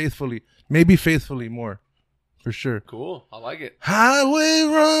or Faithfully. Maybe Faithfully more. For sure. Cool. I like it. Highway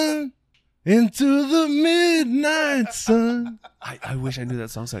run into the midnight sun. I wish I knew that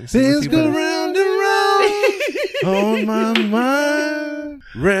song so I could sing Things with go people. round and round on my mind.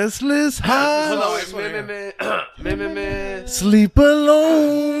 Restless Hold on, heart. wait. Sleep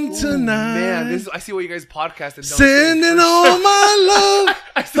alone tonight. Man, I see what you guys podcast and don't Sending sing for all sure. my love.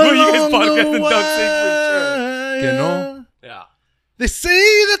 I see what you guys along podcast the and don't sing for Que no? sure. Yeah. They say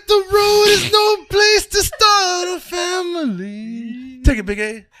that the road is no place to start a family. Take it, Big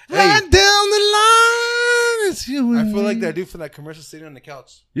A. Right down the line, it's you and I feel like me. that dude from that commercial sitting on the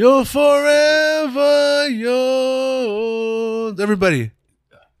couch. You're forever yours. Everybody.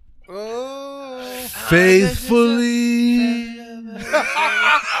 Oh. Faithfully.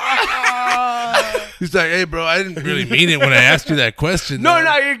 He's like, hey, bro, I didn't really mean it when I asked you that question. No, man.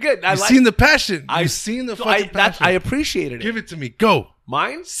 no, you're good. You've seen the passion. You've seen the so fucking passion. I appreciated it. Give it to me. Go.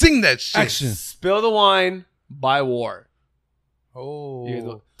 Mine? Sing that shit. Action. Spill the Wine by War. Oh. You guys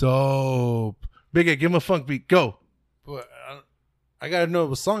go- Dope. Big A, give him a funk beat. Go. But I gotta know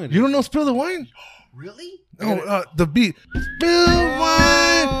what song it is. You don't know Spill the Wine? Really? No, the beat. Spill the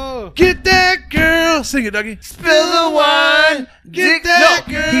wine. Get that girl. Sing it, Dougie. Spill the wine. Get that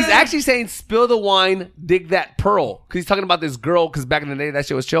no, girl. he's actually saying spill the wine, dig that pearl. Because he's talking about this girl, because back in the day, that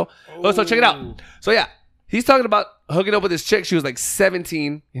shit was chill. Oh, so check it out. So yeah, he's talking about hooking up with this chick. She was like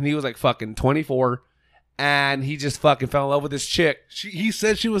 17, and he was like fucking 24. And he just fucking fell in love with this chick. He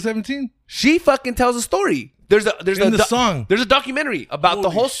said she was 17? She fucking tells a story. There's In the song. There's a documentary about the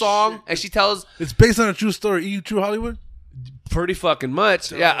Holy whole song, shit. and she tells It's based on a true story. EU True Hollywood? pretty fucking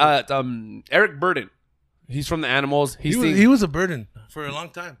much. Yeah, Eric Burden. He's from the Animals. He was a burden for a long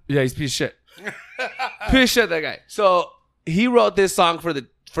time. Yeah, he's a piece of shit. Piece of shit, that guy. So he wrote this song for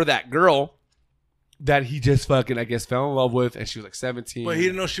that girl that he just fucking, I guess, fell in love with, and she was like 17. But he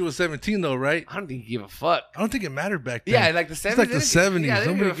didn't know she was 17, though, right? I don't think he gave a fuck. I don't think it mattered back then. Yeah, like the 70s. It's like the 70s. Yeah, they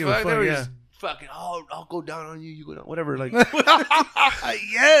didn't Nobody give a fuck. They were yeah. just fucking, oh, I'll go down on you. You go down, whatever. Like,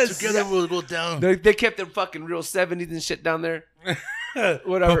 Yes. Together we'll go down. they kept their fucking real 70s and shit down there.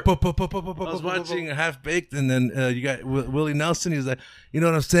 Whatever. I was watching Half Baked, and then you got Willie Nelson. He was like, you know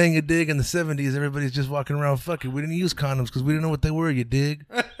what I'm saying? You dig? In the 70s, everybody's just walking around fucking. We didn't use condoms because we didn't know what they were. You dig?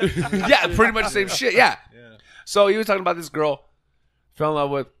 Yeah, pretty much the same shit. Yeah. So he was talking about this girl, fell in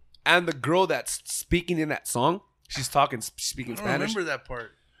love with, and the girl that's speaking in that song, she's speaking I don't Spanish. remember that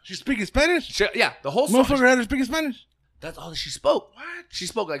part. She's speaking Spanish? Yeah, the whole song. Motherfucker had her speaking Spanish? That's all that she spoke. What? She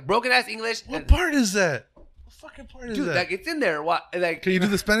spoke like broken ass English. What and- part is that? What fucking part is Dude, that? like it's in there. What? Like Can you do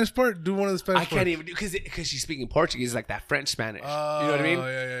the Spanish part? Do one of the Spanish I parts. can't even do because she's speaking Portuguese, like that French Spanish. You know what I mean? Oh,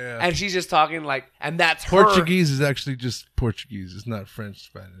 yeah. And she's just talking like, and that's her. Portuguese is actually just Portuguese. It's not French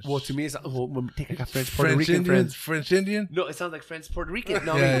Spanish. Well, to me, it's when we take like a French Puerto French Rican Indian? friends. French Indian? No, it sounds like French Puerto Rican.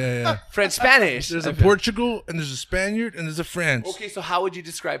 No, Yeah. French Spanish. There's a Portugal and there's a Spaniard and there's a French. Okay, so how would you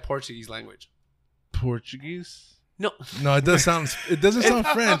describe Portuguese language? Portuguese? No. No, it does sound. It doesn't sound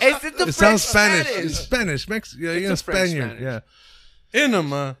French. It's the It French sounds Spanish. Spanish. It's Spanish. Yeah, you're a a French Spaniard. Spanish. Yeah.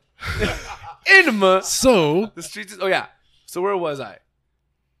 Enema. Intima. So The streets. Oh yeah. So where was I?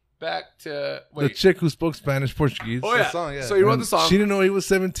 Back to the wait. chick who spoke Spanish Portuguese. Oh yeah. song, yeah. So he wrote and the song. She didn't know he was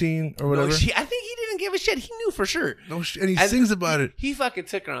 17 or whatever. No, I think he didn't give a shit. He knew for sure. No, and he And sings about it. He fucking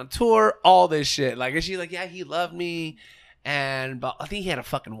took her on tour, all this shit. Like, and she's like, yeah, he loved me. But I think he had a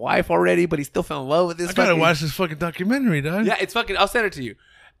fucking wife already, but he still fell in love with this. I gotta fucking- watch this fucking documentary, dog. Yeah, it's fucking. I'll send it to you.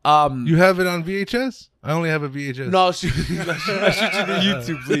 You have it on VHS? I only have a VHS. No, I'll shoot you the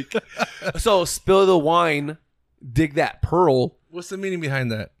YouTube link. So, spill the wine, dig that pearl, What's the meaning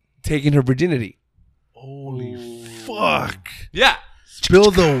behind that? taking her virginity. Holy fuck! Yeah. Spill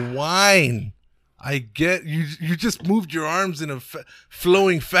the wine. I get you. You just moved your arms in a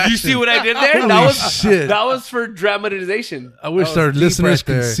flowing fashion. You see what I did there? Holy That was shit. That was for dramatization. I wish was our deep listeners right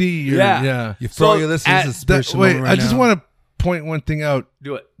could there. see your. Yeah. Yeah. You throw So, your listeners at- a spiritual Wait, moment right I just now. want to point one thing out.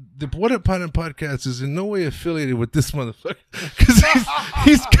 Do it. The What Up Partner podcast is in no way affiliated with this motherfucker because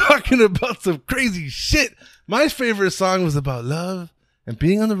he's talking about some crazy shit. My favorite song was about love and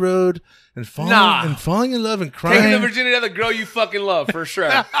being on the road and falling in love and crying. Taking the virginity of the girl you fucking love, for sure.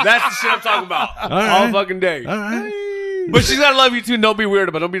 That's the shit I'm talking about. All right. fucking day. All right, But she's gotta love you too. Don't be weird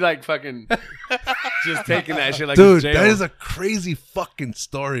about it. Don't be like fucking just taking that shit like dude, it's jail. that is a crazy fucking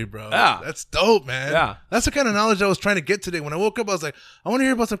story, bro. Yeah. That's dope, man. Yeah. That's the kind of knowledge I was trying to get today. When I woke up, I was like, I want to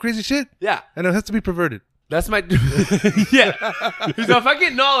hear about some crazy shit, Yeah. and it has to be perverted. That's my yeah. So if I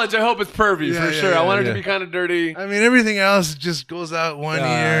get knowledge, I hope it's pervy Yeah, for yeah, sure. I yeah, want it yeah. to be kind of dirty. I mean, everything else just goes out one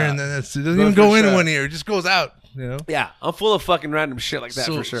Yeah. ear, and then it doesn't But even for go in sure. one ear. It just goes out, you know? Yeah, I'm full of fucking random shit like that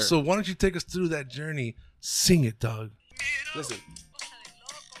so, for sure. So why don't you take us through that journey? Sing it, dog. Listen,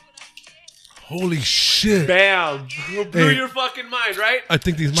 Holy shit. bam, blew Hey. your fucking mind, right? I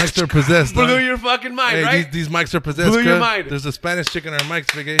think these mics are possessed, dog. Blew your fucking mind, Hey, right? these mics are possessed. Blew your cuz. mind. There's a Spanish chick in our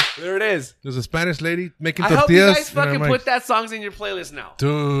mics, Big A. There it is. There's a Spanish lady making I hope tortillas. you guys in our fucking mics. put that songs in your playlist now.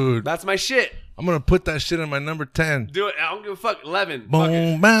 Dude, That's my shit. I'm gonna put that shit on my number 10. Do it. I don't give a fuck. 11. Fuck it.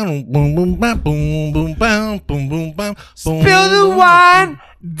 Boom, bam, boom, boom, bam, boom, boom, bam, boom, boom, bam. Boom, Spill the boom, wine,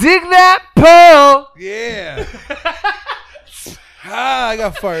 dig that pearl. Yeah. I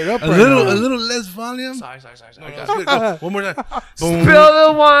got fired up. A right little, now. a little less volume. Sorry. That's good. Go. One more time. Boom. Spill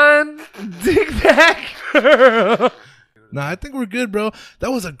the wine, dig that pearl. Nah, I think we're good, bro.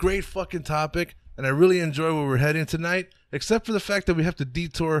 That was a great fucking topic, and I really enjoy where we're heading tonight. Except for the fact that we have to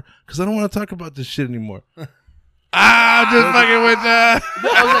detour because I don't want to talk about this shit anymore. Just fucking with that.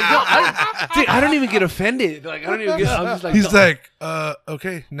 I was like, no, dude, I don't even get offended. Like, I don't even get. I'm just like, He's no. like,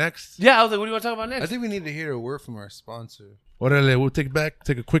 okay, next. Yeah, I was like, what do you want to talk about I next? think we need to hear a word from our sponsor. Orale, we'll take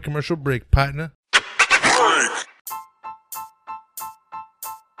a quick commercial break, partner.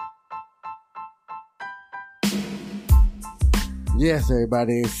 Yes,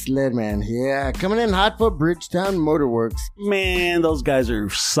 everybody, it's Sledman here, coming in hot for Bridgetown Motorworks. Man, those guys are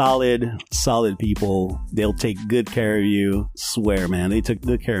solid people. They'll take good care of you. Swear, man, they took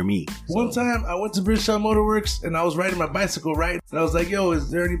good care of me. One time, I went to Bridgetown Motorworks, and I was riding my bicycle, right? And I was like, yo, is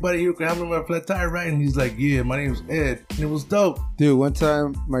there anybody here who can help me with my flat tire, right? And he's like, yeah, my name's Ed. And it was dope. Dude, one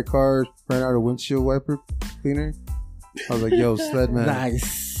time my car ran out of windshield wiper cleaner. I was like, yo, Sledman,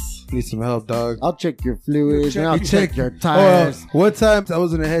 Nice. need some help, dog. I'll check your fluids and I'll You check your Oh, tires. one time I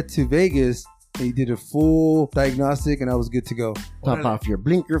was gonna head to Vegas and he did a full diagnostic and I was good to go. Top off your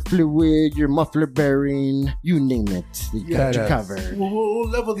blinker fluid, your muffler bearing, you name it. You got you Badass. covered. We'll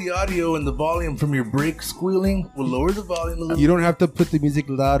level the audio and the volume from your brake squealing. We'll lower the volume a little. You don't have to put the music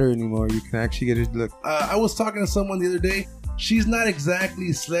louder anymore. You can actually get it. Look, I was talking to someone the other day. She's not exactly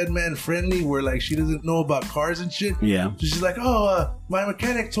Sledman friendly, where like she doesn't know about cars and shit. Yeah. So she's like, oh, my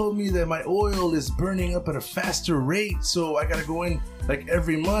mechanic told me that my oil is burning up at a faster rate, so I gotta go in like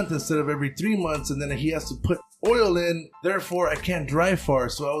every month instead of every 3 months, and then he has to put oil in. Therefore, I can't drive far.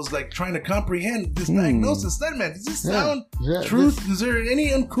 So I was like trying to comprehend this diagnosis. Sledman, does this sound Yeah, truth? Is there any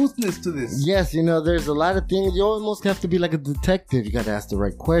uncouthness to this? Yes, you know, there's a lot of things. You almost have to be like a detective. You got to ask the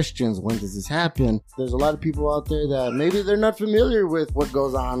right questions. When does this happen? There's a lot of people out there that maybe they're not familiar with what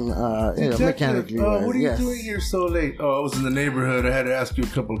goes on mechanically. What are you Yes. doing here so late? Oh, I was in the neighborhood. I had to ask you a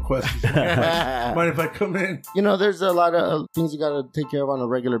couple of questions. Mind if I come in? You know, there's a lot of things you got to take care of on a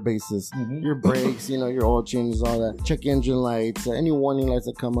regular basis. Mm-hmm. Your brakes, you know, your oil changes, all that. Check engine lights, any warning lights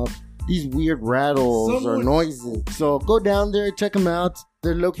that come up. These weird rattles or noises. So go down there, check them out.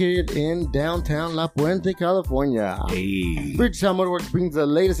 They're located in downtown La Puente, California. Hey. Bridgetown Motorworks brings the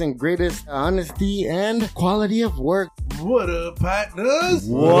latest and greatest honesty and quality of work. What up, partners?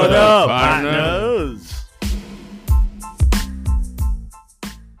 What up, partners?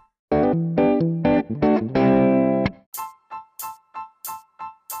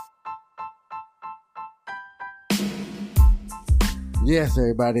 Yes,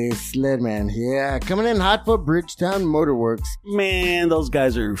 everybody, it's Sledman here. Coming in hot for Bridgetown Motorworks. Man, those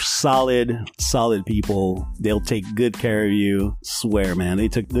guys are solid people. They'll take good care of you. Swear, man, they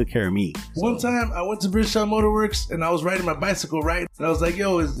took good care of me. One time, I went to Bridgetown Motorworks and I was riding my bicycle, right? And I was like,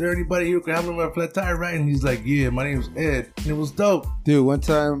 yo, is there anybody here who can help me with my flat tire, right? And he's like, yeah, my name's Ed. And it was dope. Dude, one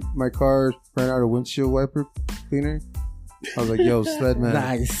time my car ran out of windshield wiper cleaner. I was like, yo, Sledman.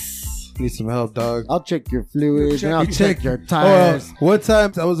 Nice. Need some help, dog. I'll check your fluids and I'll You check your tires. One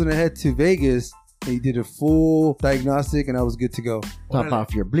time I was gonna head to Vegas and he did a full diagnostic and I was good to go. Top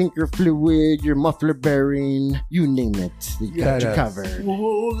off your blinker fluid, your muffler bearing, you name it. You got you Badass. covered.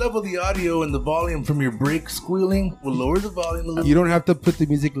 We'll level the audio and the volume from your brake squealing. We'll lower the volume a little. You don't have to put the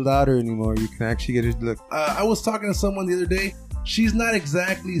music louder anymore. You can actually get it. Look, I was talking to someone the other day. She's not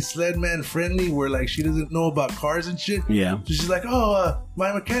exactly Sledman friendly, where like she doesn't know about cars and shit. Yeah. So she's like, oh,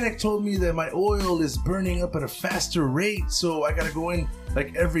 my mechanic told me that my oil is burning up at a faster rate, so I gotta go in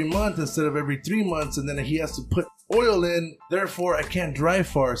like every month instead of every 3 months, and then he has to put oil in. Therefore, I can't drive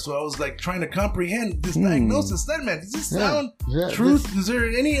far. So I was like trying to comprehend this diagnosis. Sledman, does this sound truth? Is there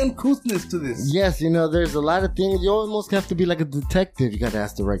any uncouthness to this? Yes, there's a lot of things. You almost have to be like a detective. You got to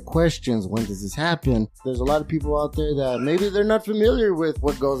ask the right questions. When does this happen? There's a lot of people out there that maybe they're not familiar with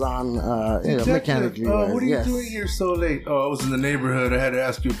what goes on mechanically. What are you doing here so late? Oh, I was in the neighborhood. I had to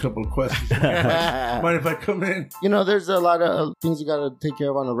ask you a couple of questions. Mind if I come in? There's a lot of things you got to take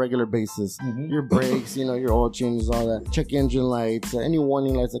care of on a regular basis. Your brakes, your oil changes, all that. Check engine lights, any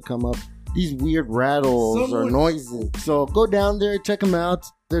warning lights that come up. These weird rattles or noises. So go down there, check them out.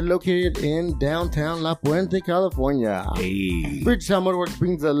 They're located in downtown La Puente, California. Hey. Bridgetown Motorworks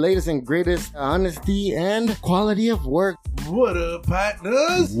brings the latest and greatest honesty and quality of work. What up,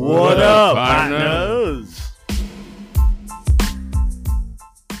 partners? What up, partners?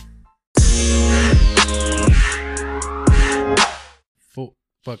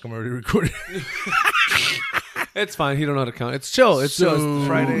 Fuck, I'm already recording. It's fine. He don't know how to count. It's chill. It's chill. It's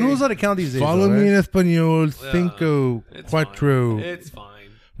Friday. who knows how to count these days? Follow though, me right? in Espanol, cinco, It's cuatro. fine. It's fine.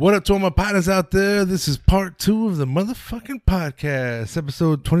 What up to all my partners out there? This is part 2 of the motherfucking podcast,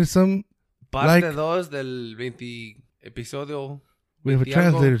 episode 20-something. Parte Like- 2 del 20 episodio. We have a 20 algo.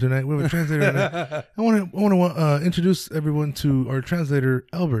 translator tonight. We have a translator tonight. I want to introduce everyone to our translator,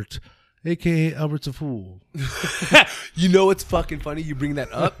 Albert, a.k.a. Albert's a fool. You know what's fucking funny? You bring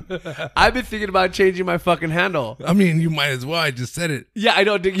that up. I've been thinking about changing my fucking handle. I mean, you might as well. I just said it. Yeah, I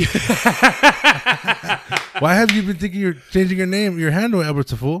don't think you. Why have you been thinking you're changing your handle,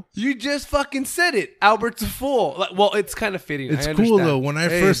 Albert's a fool? You just fucking said it. Albert's a fool. Like, well, it's kind of fitting. It's I cool, understand. though. When I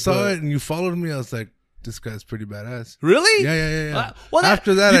first saw it and you followed me, I was like, this guy's pretty badass. Really? Yeah. Well,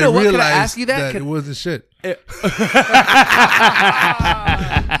 After that, you know I what? realized Can I ask you that? it wasn't shit.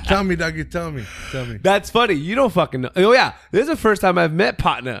 Tell me, doggy, tell me. That's funny. You don't fucking know. Oh, yeah. This is the first time I've met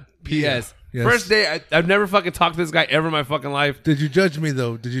Patna. P.S. Yes. First day, I've never fucking talked to this guy ever in my fucking life. Did you judge me,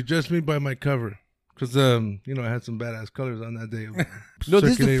 though? Did you judge me by my cover? Because, I had some badass colors on that day. No, this is the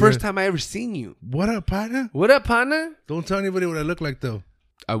Circulating first red. time I ever seen you. What up, partner? What up, Patna? Don't tell anybody what I look like, though.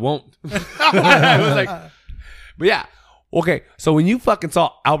 I won't. I was like, but yeah. Okay, so when you fucking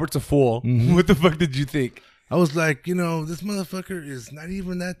saw Albert's a fool, what the fuck did you think? I was like, this motherfucker is not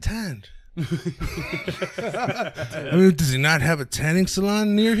even that tanned. I mean, does he not have a tanning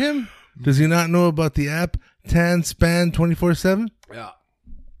salon near him? Does he not know about the app Tan Span 24/7? Yeah.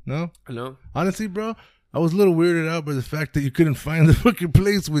 No? No? Honestly, bro, I was a little weirded out by the fact that you couldn't find the fucking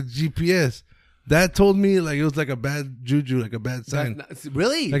place with GPS. That told me like it was like a bad juju, like a bad sign.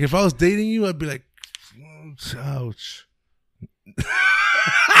 Really? Like if I was dating you, I'd be like, ouch.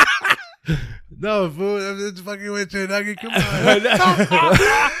 No, fool, I'm just fucking with you, doggy. Come on.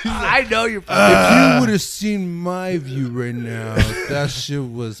 I know you're fucking. If you would have seen my view right now, that shit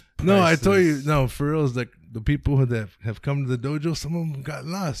was No, I told you, priceless. no, for real, it's like the people that have come to the dojo, some of them got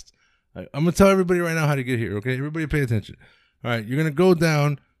lost. I'm going to tell everybody right now how to get here, okay? Everybody pay attention. All right, you're going to go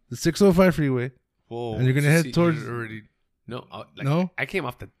down the 605 freeway. Whoa. And you're gonna head See, towards- you already. No. No? I came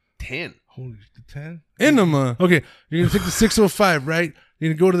off the 10. Holy, the 10? Enema. Okay, you're going to take the 605, right? You're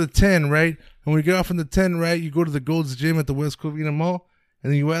going to go to the 10, right? And when you get off on the 10, right, you go to the Gold's Gym at the West Covina Mall,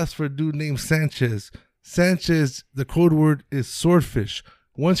 and then you ask for a dude named Sanchez. Sanchez, the code word is swordfish.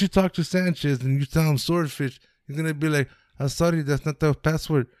 Once you talk to Sanchez and you tell him swordfish, he's going to be like, I'm sorry, that's not the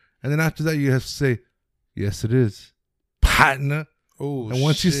password. And then after that, you have to say, yes, it is. Partner. Oh, And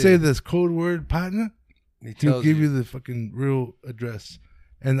once you say this code word, partner, he'll tells give you the fucking real address.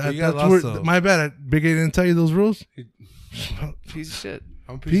 And You got that's where, lost, though. my bad, Big A didn't tell you those rules? Piece of shit.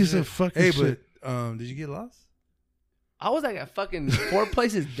 I'm pretty Piece sure- of fucking Hey, shit. but did you get lost? I was like at fucking 4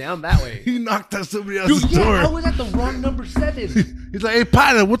 places down that way. He knocked on somebody else's Dude, yeah, door. I was at the wrong number 7. He's like, hey,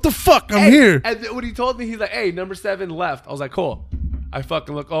 partner, what the fuck? I'm Hey, here. And then when he told me, he's like, hey, number 7 left. I was like, cool. I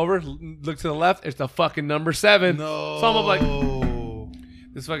fucking look over, look to the left. It's the fucking number 7. No. So I'm like,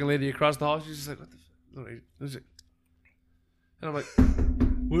 this fucking lady across the hall, she's just like, what the fuck? And I'm like,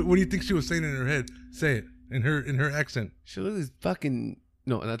 What do you think she was saying in her head? Say it in her accent. she literally fucking,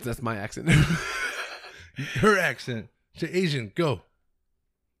 no, that's my accent. Her accent. Say Asian. Go.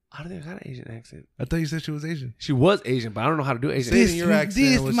 I don't think I got an Asian accent. I thought you said she was Asian. She was Asian, but I don't know how to do Asian. Say it in your accent.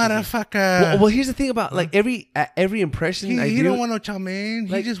 This What's she motherfucker. Well, here's the thing about like every impression I he do. don't want no chow mein.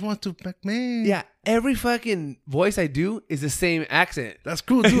 Like- he just wants to back man. Yeah, every fucking voice I do is the same accent. That's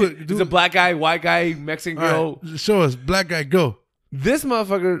cool. Do it. Do It's a it. black guy, white guy, Mexican girl. All right, show us. Black guy, go. This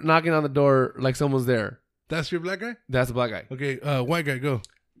motherfucker knocking on the door like someone's there. That's your black guy? That's a black guy. Okay, white guy, go.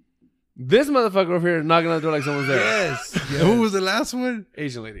 This motherfucker over here knocking on the door like someone's there. Yes. Who was the last one?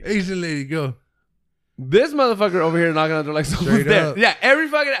 Asian lady. Asian lady, go. This motherfucker over here knocking on the door like someone's Straight there. up. Yeah, every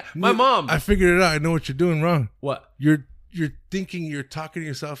fucking. My mom. I figured it out. I know what you're doing wrong. What? You're thinking you're talking to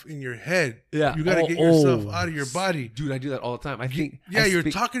yourself in your head. Yeah. You gotta Oh, get yourself oh. out of your body. Dude, I do that all the time. I think. Yeah, I you're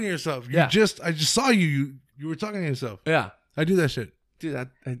speak- talking to yourself. Yeah. I just saw you. You were talking to yourself. Yeah. I do that shit. Dude,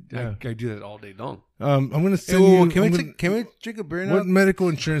 Yeah. I do that all day long. I'm gonna Hey, send whoa, whoa, you. can we drink a beer now? What medical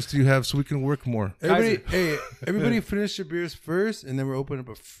insurance do you have so we can work more? Everybody finish your beers first, and then we're opening up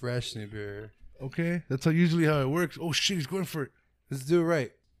a fresh new beer. Okay, that's usually how it works. Oh shit, he's going for it. Let's do it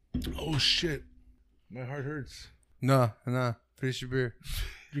right. Oh shit, my heart hurts. Nah. Finish your beer.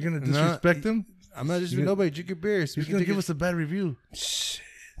 You're gonna Nah, disrespect him? I'm not just You- nobody. Drink your beer. So He's gonna give us a bad review.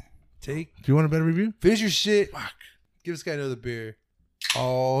 take. Do you want a bad review? Finish your shit. Fuck. Give this guy another beer.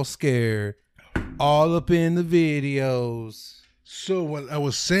 All scared. All up in the videos. So what I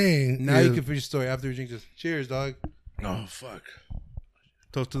was saying. Now is, you can finish your story after we drink this. Cheers, dog. Oh fuck.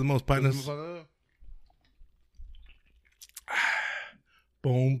 Toast to the most partners.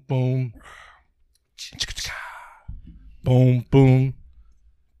 Boom boom. Boom boom.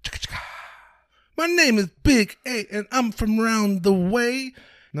 My name is Big A and I'm from round the way.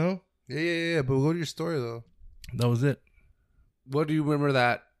 No, Yeah. But go to your story though. that was it. What do you remember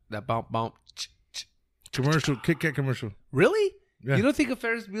that bump? Commercial, Kit Kat commercial. Really? Yeah. You don't think of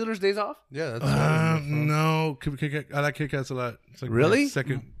Ferris Bueller's Days Off? Yeah, that's No, Kit Kat. I like Kit Kats a lot. It's like Really? my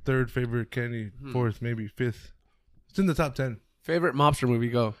second, third favorite candy. Fourth, maybe fifth. It's in the top 10. Favorite mobster movie?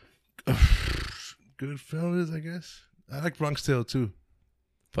 Go. Goodfellas, I guess. I like Bronx Tale too.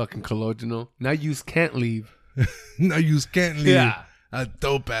 Fucking Cologeno. Now you can't leave. Now you can't leave. Yeah. A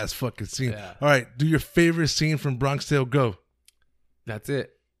dope ass fucking scene. Yeah. All right, do your favorite scene from Bronx Tale. Go. That's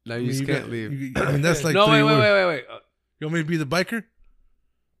it. Now I you mean, can't got- leave. I mean, that's like No, three wait. words. You want me to be the biker?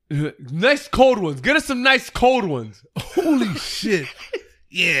 Nice cold ones. Get us some nice cold ones. Holy shit.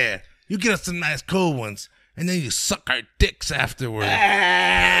 Yeah. You get us some nice cold ones. And then you suck our dicks afterward.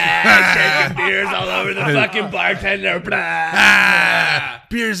 Shaking beers all over the fucking bartender. Ah,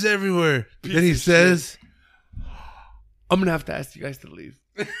 beers everywhere. Then he says, I'm gonna have to ask you guys to leave.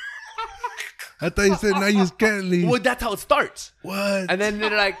 I thought you said now you can't leave. Well, that's how it starts. What? And then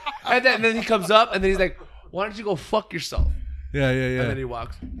they're like, and then he comes up, and then he's like, "Why don't you go fuck yourself?" Yeah. And then he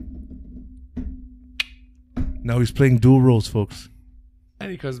walks, Now he's playing dual roles, folks.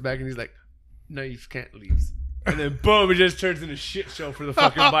 and he comes back, and he's like, "No, you can't leave." And then boom, it just turns into a shit show for the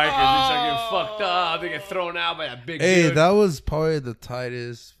fucking bikers. They start getting fucked up. They get thrown out by that big Hey, dude. that was probably the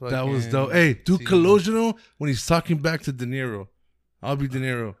tightest. That was fucking dope. Hey, do scene. Cologeno when he's talking back to De Niro. I'll be De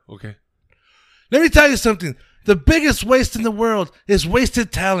Niro. Okay. Let me tell you something. The biggest waste in the world is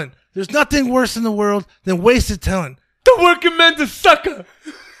wasted talent. There's nothing worse in the world than wasted talent. The working man's a sucker.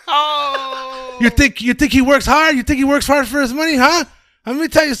 You think he works hard? You think he works hard for his money, huh? Let me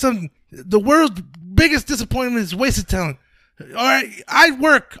tell you something. The world's biggest disappointment is wasted talent. All right, I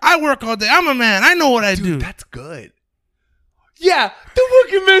work all day. I'm a man. I know what I do. Dude, that's good. Yeah, the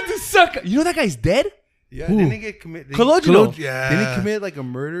working man's a sucker. You know that guy's dead? Yeah, Who? didn't he get committed? Cologeno. Yeah. Didn't he commit like a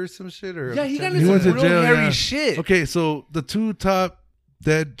murder or some shit? Or Yeah, he got He into went some to real jail. hairy Yeah. shit. Okay, so the two top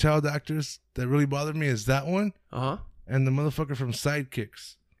dead child actors that really bothered me is that one Uh-huh. and the motherfucker from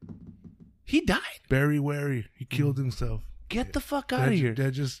Sidekicks, He died. Barry Wary. He killed himself. Get the fuck Did out of I- here. Did I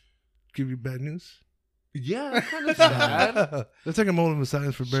just give you bad news? Yeah, that's kind of sad. Let's take a moment of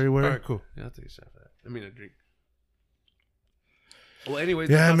silence for Barry Wary. All right, cool. Yeah, I'll take a shot for that. I mean, a drink. Well, anyways.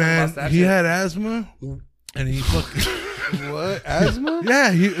 Yeah, let's not talk man. about that He shit. had asthma, and he fucking What? Asthma?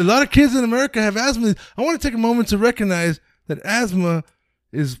 yeah. A lot of kids in America have asthma. I want to take a moment to recognize that asthma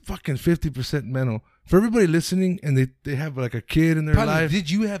is fucking 50% mental. for everybody listening, and they have like a kid in their Partner, life. did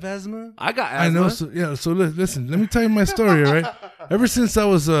you have asthma? I got asthma. I know. So, yeah. So listen, let me tell you my story. All right. Ever since I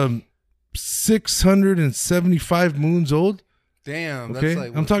was 675 moons old. Damn. Okay. That's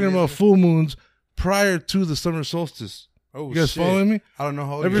like, I'm talking about full moons prior to the summer solstice. Oh, You guys shit. following me? I don't know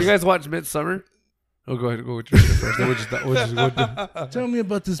how old Did you you guys watch Midsummer? Oh, go ahead. Go with your shit first. Then we'll just go. Tell me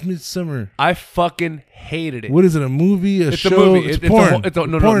about this Midsummer. I fucking hated it. What is it? A movie? It's show? a movie. It's porn.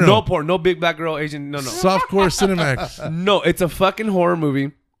 No Porno. no porn. No big black girl, Asian. No. Softcore Cinemax. No, it's a fucking horror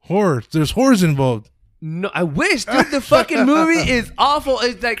movie. Horror. There's horrors involved. No, I wish, dude. The fucking movie is awful.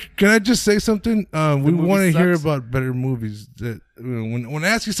 It's like Can I just say something? We movie want to hear sucks. about better movies. That when I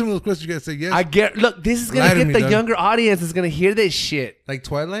ask you some of those questions, you gotta say yes. I get. Look, this is Lie gonna to get me, the dog. younger audience is gonna hear this shit. Like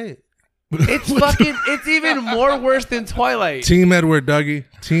Twilight? It's fucking. It's even more worse than Twilight. Team Edward, doggy.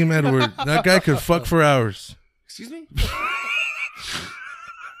 Team Edward. That guy could fuck for hours. Excuse me.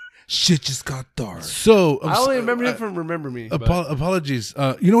 Shit just got dark. So I only remember him from Remember Me. but apologies.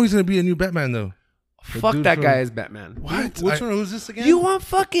 You know he's gonna be a new Batman though. fuck dude that from- guy as Batman. What? Which one? Who's this again? You want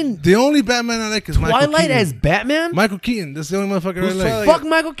fucking The only Batman I like is Michael Twilight Keaton. as Batman? Michael Keaton. That's the only motherfucker Who's I like. Twilight? Fuck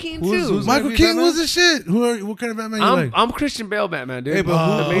Michael Keaton Who's- too. who's Michael Maybe Keaton Batman? was the shit. What kind of Batman you like? I'm Christian Bale Batman, dude. Hey, but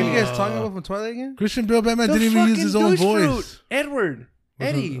who, The who are main- you guys talking about from Twilight again? Christian Bale Batman The didn't even use fucking his own douche voice. fruit. Edward.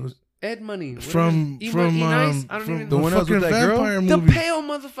 Eddie. was- Ed Money. Whatever. From E- from E- Nice? I don't from even the know. one that was with fucking that girl? vampire The movie. pale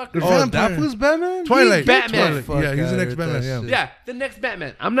motherfucker. The Oh, vampire. that was Batman? Twilight. Batman. Fuck Yeah, he's the outta next with Batman. that Yeah. shit. Yeah, the next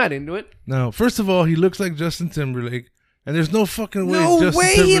Batman. I'm not into it. No, first of all, he looks like Justin Timberlake, and there's no fucking way. No Justin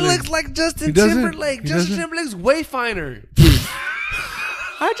way Timberlake, he looks like Justin He doesn't? Timberlake. He Justin doesn't? Timberlake's way finer.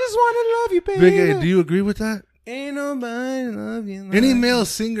 I just want to love you, baby. Big A. Do you agree with that? Ain't nobody love you. Any like male me.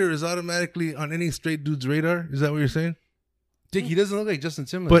 singer is automatically on any straight dude's radar. Is that what you're saying? Dick, he doesn't look like Justin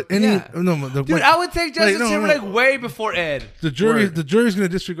Timberlake. But any Yeah. no, the, Dude, I would take Justin no, Timberlake way before Ed. the jury. Word. The jury's gonna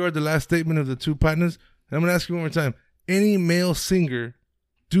disregard the last statement of the two partners. And I'm gonna ask you one more time. Any male singer,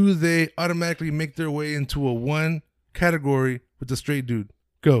 do they automatically make their way into a one category with the straight dude?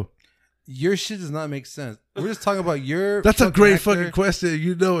 Go. Your shit does not make sense. We're just talking about your. That's a great actor. fucking question.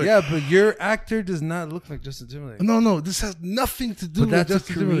 You know it. Yeah, but your actor does not look like Justin Timberlake. No. This has nothing to do But with that's what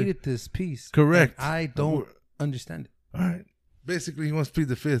Justin Timberlake. created this piece. Correct. And I don't understand it. All right. Basically, he wants to plead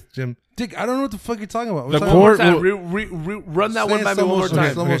the fifth, Jim. Dick, I don't know what the fuck you're talking about. We're The talking court. about- Run that Say one it by me slow one more motion,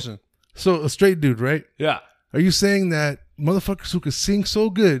 time. slow Okay. motion. So a straight dude, right? Yeah. Are you saying that motherfuckers who can sing so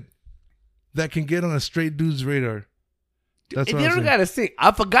good that can get on a straight dude's radar? That's If what you I'm don't saying. gotta sing.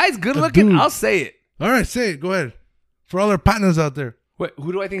 If a guy's good A looking, dude. I'll say it. All right, say it. Go ahead. For all our partners out there. Wait,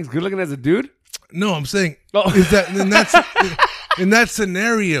 who do I think is good looking as a dude? No, I'm saying Oh. is that in that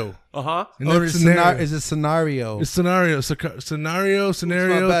scenario. Uh huh. In Or that is scenario. it scenario? It's scenario, It's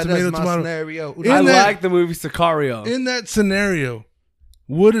tomato, not bad, that's my tomato. scenario. In I that- like the movie Sicario. In that scenario,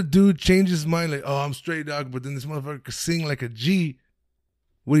 would a dude change his mind like, oh, I'm straight dog, but then this motherfucker could sing like a G?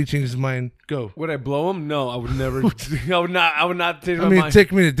 Would he change his mind? Go. Would I blow him? No, I would never. I would not. I would not change I my mean, mind.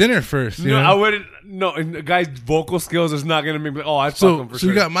 take me to dinner first. You No, know? I wouldn't. No, and the guy's vocal skills is not gonna make me. Oh, I fuck So, him for so sure.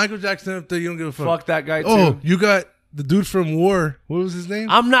 you got Michael Jackson up there. You don't give a fuck. fuck that guy too. Oh, you got the dude from War. What was his name?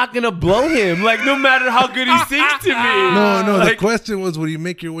 I'm not gonna blow him. Like no matter how good he sings to me. No. Like, The question was, would you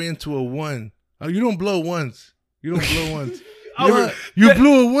make your way into a one? Oh, you don't blow ones. You don't blow ones. I You, would- you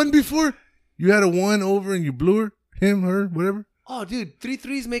blew a one before. You had a one over and you blew her, him, her, whatever. Oh, dude, 3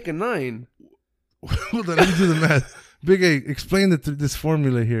 3s make a 9. Hold on, let me do the math. Big A, explain this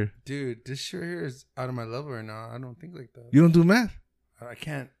formula here. Dude, this shit here is out of my level right now. I don't think like that. You don't do math. I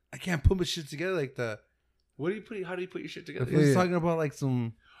can't put my shit together like that. What do you put? How do you put your shit together? We're Yeah. talking about like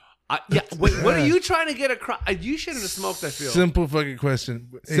some. Yeah. Wait, what are you trying to get across? You shouldn't have smoked. I feel. Simple fucking question.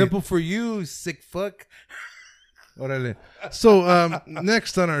 Hey, Simple for you, sick fuck. Orale. So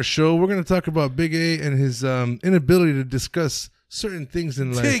next on our show, we're going to talk about Big A and his inability to discuss certain things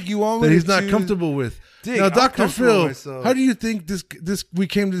in life Dig, you want me that to he's not choose- comfortable with. Dig, Now, I'm Dr. comfortable Phil, with myself. how do you think this we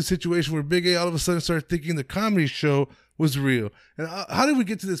came to the situation where Big A all of a sudden started thinking the comedy show was real? And how did we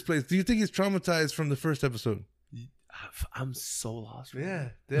get to this place? Do you think he's traumatized from the first episode? I'm so lost. Right Yeah,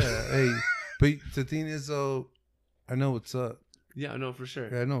 yeah. Hey, but the thing is, though, I know what's up. Yeah, no, for sure.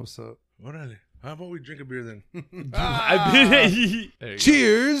 Yeah, I know what's up. Orale. How about we drink a beer then? I've been. There you go.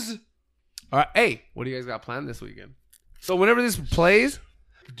 Cheers. All right. Hey, what do you guys got planned this weekend? So whenever this plays.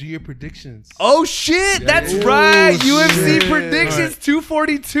 Do your predictions. Oh shit! That's yeah. right. Oh, UFC shit. predictions All right.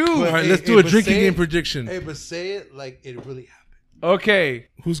 242. All right, Hey, let's hey, do a but drinking say game it- prediction. Hey, but say it like it really happened. Okay,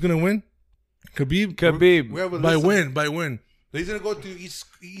 Who's going to win? Khabib? Khabib. We have a By list of- when? By when? He's gonna go through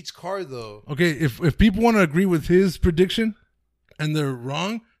each card though. Okay, if people want to agree with his prediction and they're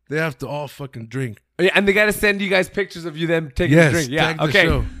wrong, they have to all fucking drink. Yeah, and they got to send you guys pictures of you them taking Yes, a drink. Yeah. tag the Okay.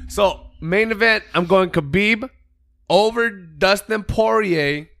 show. So main event, I'm going Khabib over Dustin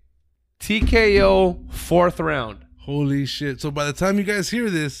Poirier, TKO 4th round. Holy shit! So by the time you guys hear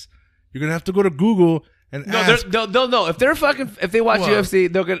this, you're gonna have to go to Google and ask. They'll know if they watch What? UFC,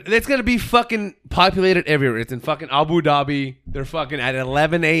 it's gonna be fucking populated everywhere. It's in fucking Abu Dhabi. They're fucking at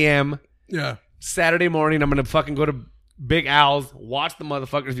 11 a.m. Yeah. Saturday morning. I'm gonna fucking go to Big Al's, watch the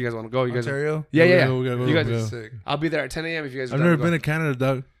motherfuckers. If you guys want to go, you guys. Ontario? Yeah. We gotta go, You guys, yeah. Sick. I'll be there at 10 a.m. if you guys. I've are never down been to to Canada,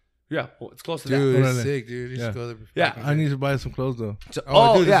 dog. go. Yeah, well, it's close to Dude, that. it's Right. sick, dude. You Yeah. should go there. Yeah. I need to buy some clothes though. So-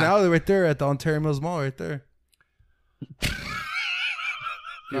 Oh, dude, yeah. there's an outlet right there at the Ontario Mills Mall right there.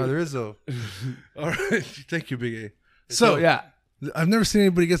 No, there is though. All right, thank you, Big A. So So yeah. I've never seen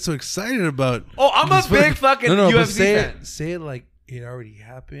anybody get so excited about. Oh, I'm a big fucking But UFC say fan. say it like it already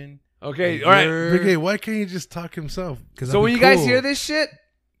happened. Okay, all right. Big A, why can't he just talk himself? So when you guys hear this shit,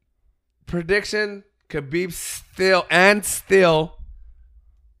 prediction: Khabib still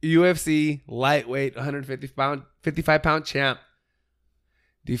UFC lightweight 55 pound champ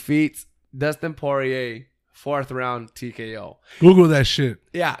defeats Dustin Poirier 4th round TKO. Google that shit.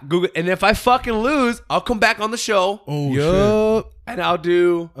 Yeah, Google. And if I fucking lose, I'll come back on the show Oh Yup. and I'll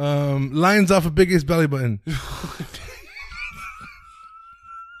do. shit. Lines off of Big A's belly button.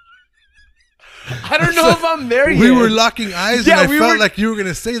 I don't know if I'm there yet. We were locking eyes, Yeah, and I we felt were- like you were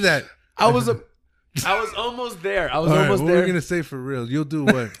gonna say that. I was almost there. I was All right, almost what there. were we gonna say for real? You'll do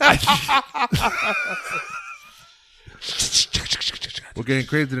what? We're getting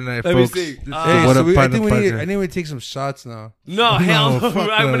crazy tonight, Let me folks. see. This is Hey, What so Up I Partner think we need. Podcast. I think we take some shots now. No, hell no. fuck I'm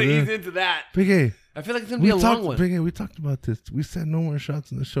that, gonna dude. ease into that. Big A, I feel like it's gonna be a long one. Big A, we talked about this. We said no more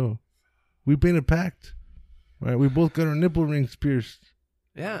shots in the show. We made a pact. Right? We both got our nipple rings pierced.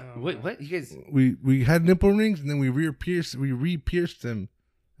 Yeah. Wait, what? You guys? We had nipple rings and then we re-pierced them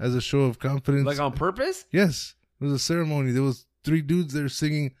as a show of confidence. Like on purpose? Yes, it was a ceremony. There was 3 dudes there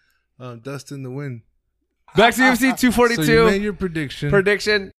singing "Dust in the Wind." Back to UFC 242. So you made your prediction.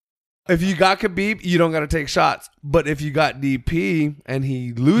 Prediction. If you got Khabib, you don't got to take shots. But if you got DP and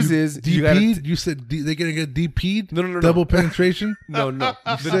he loses, you got DP'd? You said they're gonna get DP'd? No. Double penetration? No. You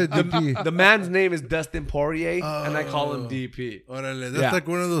said DP. The man's name is Dustin Poirier, and I call him DP. Orale, that's Yeah. like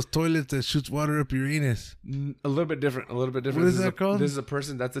one of those toilets that shoots water up your anus. A little bit different. A little bit different. What is This that called? This is a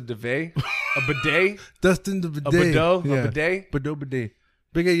person. That's a bidet. A bidet. Dustin the bidet. A bidet. Yeah. A bidet. Bidet.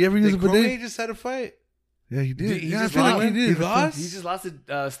 Big A, you ever use a Cormier bidet? just had a fight. Yeah, he did. He Yeah, I just feel like he lost. did. He lost? He just lost to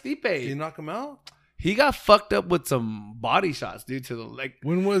Stipe. Did you knock him out? He got fucked up with some body shots due to the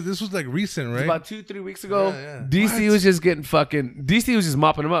When was this? Was like recent, right? about 2-3 weeks ago. Yeah. DC was just getting fucking. DC was just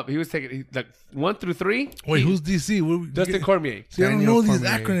mopping him up. He was taking like 1 through 3. Wait, who's DC? Dustin Cormier? See, I don't Daniel know these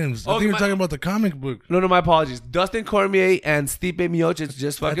Cormier. acronyms. I Oh, think you're my- talking about the comic book. No, my apologies. Dustin Cormier and Stipe Miocic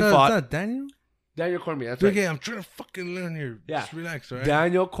just fucking I thought fought. it's not Daniel. Daniel Cormier. That's Big right. A, I'm trying to fucking learn here. Yeah. Just relax, all right?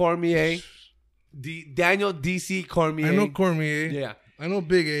 Daniel Cormier. Daniel DC Cormier. I know Cormier. Yeah. I know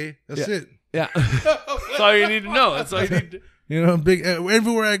Big A. That's Yeah. it. Yeah. That's all you need to know. That's all you need to. You know,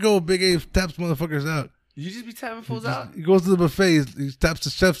 everywhere I go, Big A taps motherfuckers out. You just be tapping fools out. He goes to the buffet, he taps the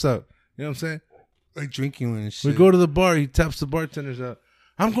chefs out. You know what I'm saying? Like drinking and shit. We go to the bar, he taps the bartenders out.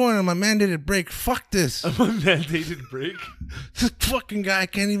 I'm going on my mandated break. Fuck this. I'm a mandated break. This fucking guy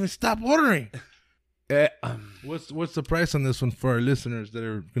can't even stop ordering. What's the price on this one for our listeners that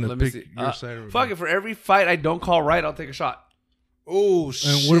are gonna Let me pick see. your side? Of Fuck it. For every fight I don't call right, I'll take a shot. Oh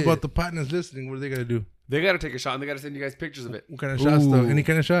shit! And what about the partners listening? What are they gotta do? They got to take a shot and they got to send you guys pictures of it. What kind of shots though? Ooh. Any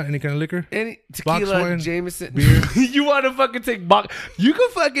kind of shot? Any kind of liquor? Any Box tequila, wine, Jameson, beer? You want to fucking take You can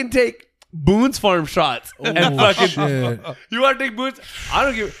fucking take Boone's Farm shots and fucking. shit. You want to take Boone's? I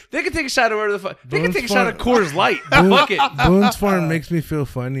don't give. They can take a shot of whatever the fuck. They can Boone's take a shot of Farm- Coors Light. Fuck it. Boone's Farm makes me feel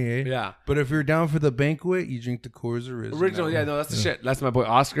funny, eh? Yeah. But if you're down for the banquet, you drink the Coors Original. Original, yeah, no, that's the shit. That's my boy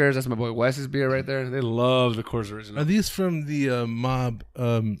Oscar's. That's my boy Wes's beer right there. They love the Coors Original. Are these from the mob?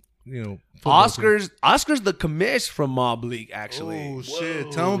 Football team? Oscar's the commish from Mob League, actually. Oh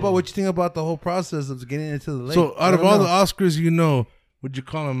shit! Tell them about what you think about the whole process of getting into the lake. So out Let of 'em all know. the Oscars, you know, would you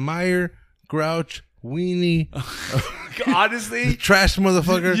call him Meyer, Grouch, Weenie, Honestly, trash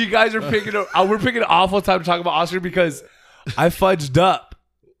motherfucker? you guys are picking. We're picking an awful time to talk about Oscar because I fudged up.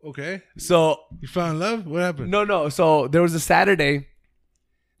 Okay, So you found love. What happened? no. So there was a Saturday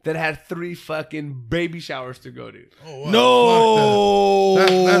that had 3 fucking baby showers to go to. Oh, wow. No, Fuck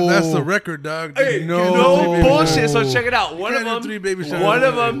that. That's the record, dog. Hey, You no, can't do 3 baby bullshit. showers. So check it out. One can't of do them, 3 baby showers. one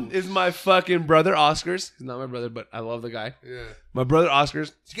of them is my fucking brother Oscar's. He's not my brother, but I love the guy. yeah. My brother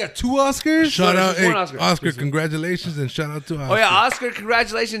Oscar's. You got 2 Oscars? Shout No, out, just one hey, Oscar. Oscar, congratulations, and shout out to Oscar. Oh yeah, Oscar,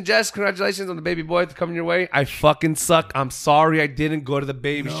 congratulations, Jess. Congratulations on the baby boy coming your way. I fucking suck. I'm sorry I didn't go to the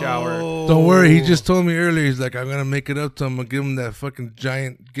baby shower. Don't worry, he just told me earlier. He's like, I'm gonna make it up to him. I'm gonna give him that fucking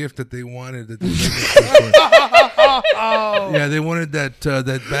giant gift that they wanted. That they yeah, they wanted that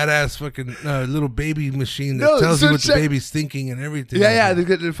badass fucking little baby machine that tells you what the baby's thinking and everything. Yeah,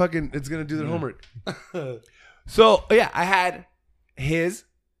 they're fucking. It's gonna do their homework. So yeah, I had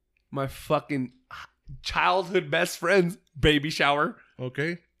my fucking childhood best friend's baby shower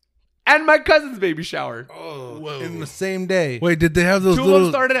Okay. and my cousin's baby shower. Oh, In the same day. wait, did they have those? Two little, of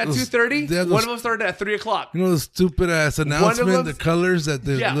them started at those- 2:30. they have One those- of them started at 3:00. You know the stupid ass announcement, the them's- colors that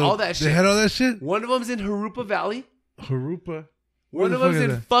the Yeah, all that They shit. had all that shit. One of them's in Harupa Valley. Harupa. One the of them's fuck in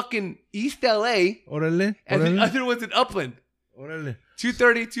is that? fucking East LA, Orale. and the Orale. other one's in Upland. Orale.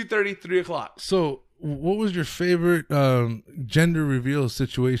 2:30, 3:00. So, what was your favorite gender reveal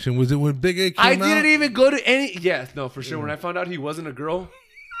situation? Was it when Big A came I out? didn't even go to any. Yes, no, for sure. When I found out he wasn't a girl,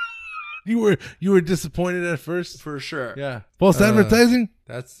 You were disappointed at first. for sure. Yeah. False advertising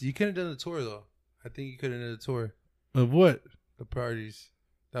You could have done the tour, though. I think you could have done the tour. of what? The parties.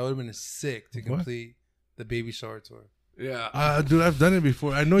 That would have been sick to What? complete the baby shower tour. Yeah. Dude, I've done it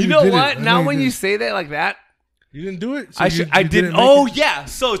before. I know you. You know did what? It. I know Now when did you it. say that like that, you didn't do it, so I you- should. you I didn't. make Oh it? yeah.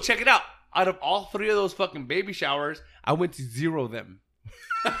 So check it out. Out of all 3 of those fucking baby showers, I went to 0 of them.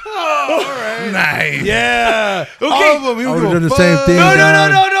 Nice. Yeah. Okay. All of them, you I would go, have done the "Fuck." same thing. No,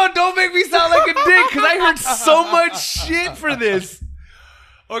 dog. Don't make me sound like a dick because I heard so much shit for this.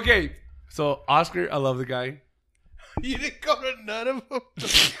 Okay. So Oscar, I love the guy. You didn't go to none of them.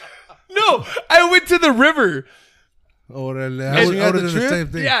 No, I went to the river. Orale. And I would you have had done the the trip? same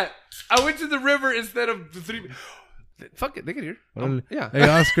thing. Yeah, I went to the river instead of the 3. Fuck it, they can hear. Orale. Yeah. Hey,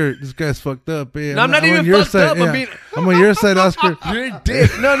 Oscar, this guy's fucked up. Hey, No, I'm not on even your fucked side. up. I'm Yeah. being- I'm on your side, Oscar. You're a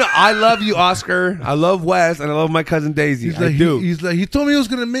dick. No, I love you, Oscar. I love Wes, and I love my cousin Daisy. He's like, I do. he's like, he told me he was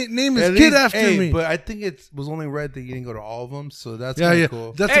gonna name his At kid least- after hey, me. But I think it was only right that you didn't go to all of them, so that's Yeah, kind yeah, of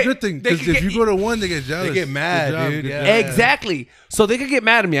cool. that's Hey, a good thing they because could if get- you go to one, they get jealous. get mad, Good job, dude. good Yeah. job. Exactly. So they could get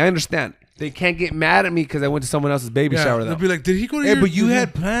mad at me. I understand. They can't get mad at me because I went to someone else's baby Yeah, shower, they'll though. be like, did he go to Hey, your? but you did he-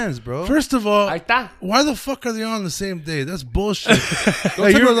 had plans, bro. First of all, Ahí está. why the fuck are they on the same day? That's bullshit. Don't tell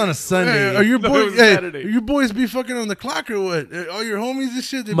me it was on a Sunday. Hey, are your No, it boys? was Hey, Saturday. your boys be fucking on the clock or what? All your homies and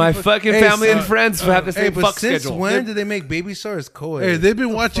shit. They be My fuck- fucking Hey, family and son, friends have the Hey, same but fuck since schedule. when did they make baby showers co-ed? Hey, they've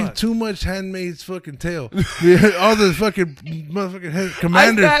been watching fuck? too much Handmaid's fucking Tale. Yeah, all the fucking motherfucking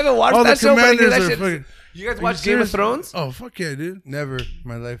commanders. I haven't watched all that the show, but I hear commanders that are shit. fucking. You guys Are watch you Game of serious? Thrones? Oh fuck yeah, dude. Never in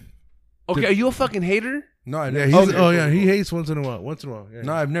my life. Okay, are you a fucking hater? No, I Yeah, never. he's, oh yeah, he hates once in a while. Once in a while. Yeah.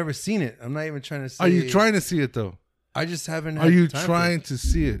 No, I've never seen it. I'm not even trying to say. Are you trying to see it though? I just haven't. Are had you time for trying it. to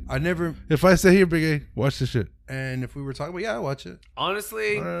see it? I never. If I say here, Big A, watch this shit. And if we were talking about, yeah, I watch it.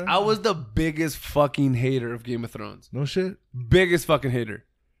 Honestly, I was the biggest fucking hater of Game of Thrones. No shit. Biggest fucking hater.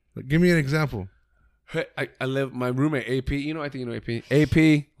 Like, give me an example. Hey, I live my roommate AP. I think you know AP.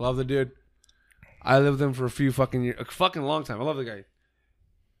 AP, love the dude. I lived with him for a few fucking years, a fucking long time. I love the guy.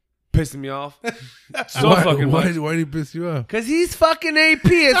 Pissing me off so why, fucking why, much. why did he piss you off? Cause he's fucking AP.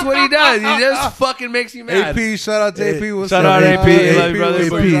 It's what he does. He just fucking makes me mad. AP, shout out to AP. What's Shout up, out AP. Hey, Love you, brother. what's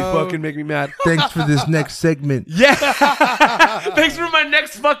But you up? fucking make me mad. Thanks for this next segment. Yeah. Thanks for my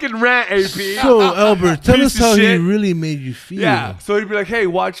next fucking rant, AP. So, Albert, tell Piece us of how he shit. really made you feel. Yeah. So he'd be like, "Hey,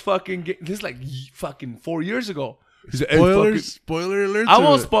 watch fucking." This is like fucking 4 years ago. He's like, "Hey, Spoilers, fucking-" spoiler alert. I to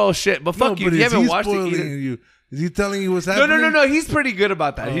won't it. spoil shit, but fuck No, you. If you is haven't he watched it, spoiling either. you? Is he telling you what's No, happening? no. He's pretty good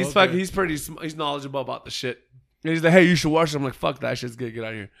about that. Oh, He's okay. fucking. He's pretty. He's knowledgeable about the shit. And he's like, "Hey, you should watch it." I'm like, "Fuck that shit's good. Get out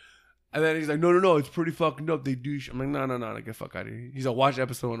of here." And then he's like, "No. It's pretty fucking dope. They do." I'm like, "No. Get the fuck out of here." He's like, "Watch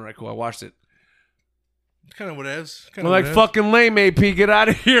episode 1." Right, cool. I watched it. Kind of whatevs. I'm like, "Fucking lame, AP. Get out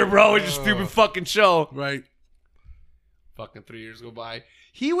of here, bro. It's your stupid fucking show." Right. Fucking 3 years go by.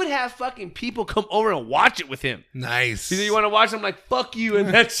 He would have fucking people come over and watch it with him. Nice. He's like, "You want to watch?" I'm like, "Fuck you in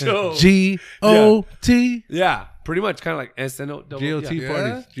that show." GOT. Yeah, pretty much, kind of like SNO. GOT yeah.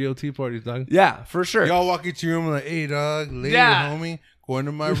 parties. GOT parties, dog. Yeah, for sure. Y'all walk into your room like, hey, dog, later, Yeah. homie, go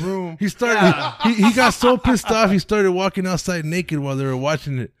into my room. He started. He got so pissed off. He started walking outside naked while they were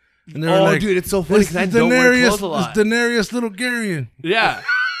watching it. And they were Oh, like, dude, it's so funny because I "It's don't wear Daenerys- clothes a lot." It's Daenerys Little Garion. Yeah.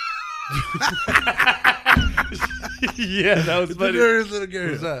 Yeah, that was It's funny. Daenerys Little Garion.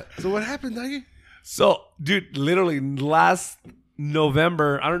 What's that? So what happened, doggy? So, dude, literally last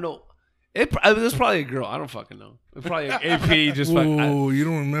November, I don't know. It was probably a girl. I don't fucking know. It was probably an AP. Just fucking. Ooh, you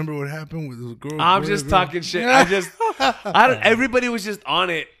don't remember what happened with the girl? I'm boy, just girl? talking shit. I don't. Everybody was just on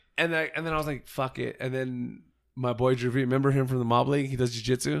it, and then I was like, "Fuck it." And then my boy Javi, remember him from the Mob League? He does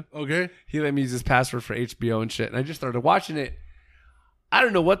jiu-jitsu. Okay. He let me use his password for HBO and shit, and I just started watching it. I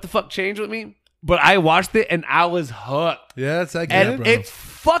don't know what the fuck changed with me, but I watched it and I was hooked. Yeah, that's that And good. it's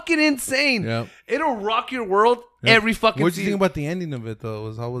fucking insane. Yep. It'll rock your world Yep. every fucking What did you season. think about the ending of it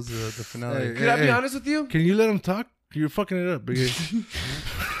though? How was the finale? Can I be honest with you? Can you let him talk? You're fucking it up, big.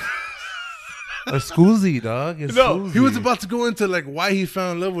 A Scoozy, dog. It's No, Scoozy. He was about to go into like why he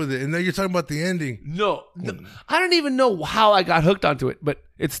fell in love with it, and now you're talking about the ending. No, I don't even know how I got hooked onto it, but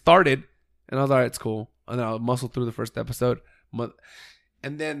it started, and I was all right. It's cool, and then I muscled through the first episode,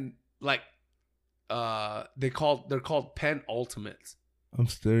 and then like, they're called penultimates. I'm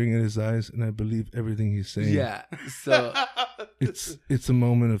staring at his eyes, and I believe everything he's saying. Yeah, so it's a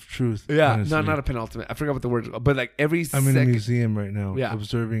moment of truth. yeah, honestly. not a penultimate. I forgot what the word, but like every I'm in a second, museum right now, Yeah.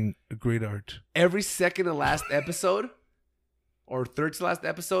 observing a great art. every second of last episode, or third to last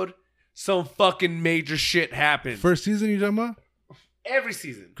episode, some fucking major shit happened. First season, you talking about? Every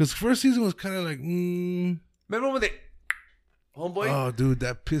season. Because first season was kind of like, Remember when they, homeboy? oh, dude,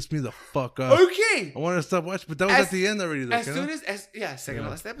 that pissed me the fuck off. Okay. I wanted to stop watching, but that was As- at the end already. Though, As soon as second to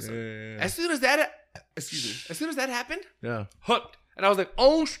last episode. As soon as that, as soon as that happened, yeah. hooked, and I was like,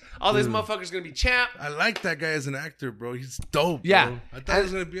 oh, all this motherfucker's gonna be champ. I like that guy as an actor, bro. He's dope. Yeah. Bro. I thought he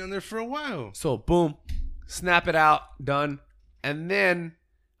was gonna be on there for a while. So boom, snap it out, done, and then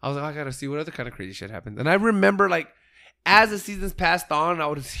I was like, I gotta see what other kind of crazy shit happened. And I remember like, as the seasons passed on, I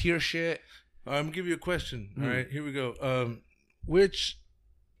would hear shit. I'm gonna give you a question. All right, here we go. Which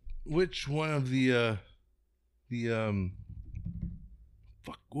one of the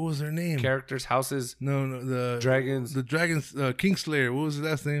fuck, what was their name? Characters, houses, No, the dragons. The dragons, Kingslayer. What was his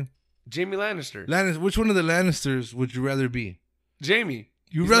last name? Jamie Lannister. Lannister. Which one of the Lannisters would you rather be? Jamie.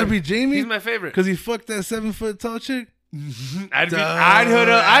 You'd He's rather my- be Jamie? He's my favorite. Because he fucked that 7 foot tall chick. I'd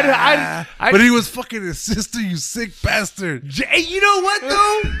But he was fucking his sister, you sick bastard. Hey, you know what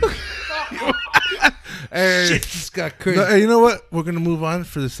though? Hey, Shit just got crazy. no, hey, you know what? We're gonna move on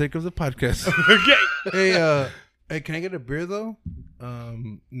for the sake of the podcast. Okay. Hey, can I get a beer though?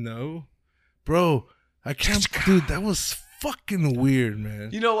 No, bro, I can't, dude. That was fucking weird, man.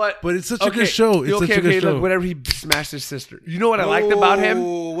 You know what? But it's such a good show. It's such a good show. Look, whenever he smashed his sister. You know what I liked about him?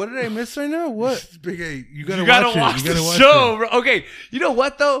 Oh, what did I miss right now? What? Big A, you You gotta, gotta watch watch it. You gotta the watch show, it. bro. Okay, you know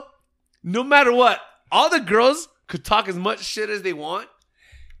what though? No matter what, all the girls could talk as much shit as they want.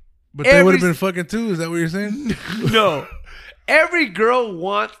 But they would have Every- been fucking too. Is that what you're saying? No, every girl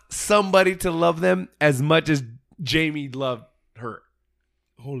wants somebody to love them as much as Jamie loved her.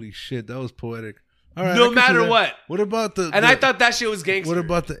 Holy shit, that was poetic. All right, I No can see matter that. what. What about the? And the- I thought that shit was gangster. What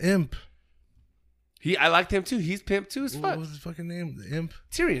about the imp? I liked him too. He's pimp too as What fuck. was his fucking name? The imp.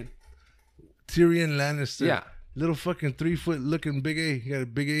 Tyrion. Tyrion Lannister. Yeah. Little fucking 3 foot looking big A. He got a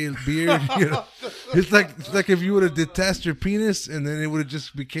big A beard. You know? It's like if you would have detached your penis and then it would have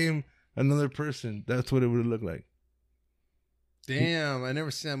just became another person. That's what it would have looked like. Damn, I never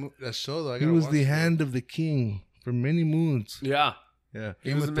seen that show though. I He gotta was watch the it. hand of the king for many moons. Yeah. Yeah.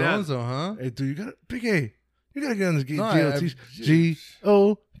 Game was of the man. Thrones though, huh? Hey, dude, you got big A. You gotta get on this No, I- GOT.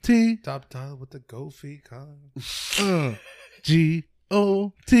 G-O-T. Top dollar with the gold feet, huh?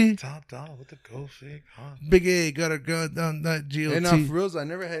 G-O-T. Top dollar with the gold feet, huh? Big A got a gun down that G-O-T. And for reals, I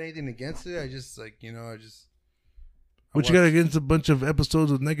never had anything against it. I just like I What you got against a bunch of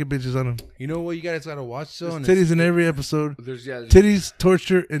episodes with naked bitches on them? You know what you guys gotta watch though? And Titties in every episode. There's Titties,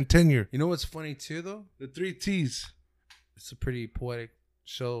 torture, and tenure. you know what's funny too though? The 3 T's. It's a pretty poetic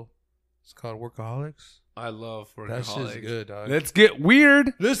show. It's called Workaholics. I love That shit's Workaholics. good, dog. Let's get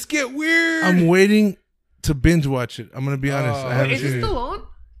weird. Let's get weird. I'm waiting to binge watch it. I'm gonna be honest. I haven't Is it seen still it. on?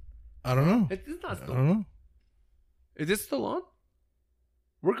 I don't know. It's not I still don't know. Is it still on?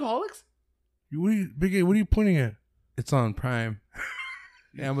 Workaholics? Big A, what are you pointing at? It's on Prime.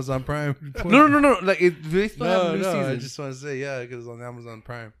 Amazon Prime. No. Like, do they still have No, new no. I seasons? just want to say because it's on Amazon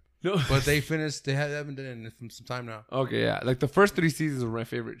Prime. No. But they finished. They haven't done it from some time now. Okay, yeah. Like the first 3 seasons were my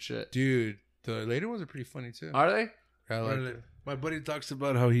favorite shit. Dude, the later ones are pretty funny too. Are they? I like it. My buddy talks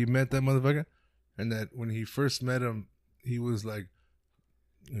about how he met that motherfucker, and that when he first met him, he was like,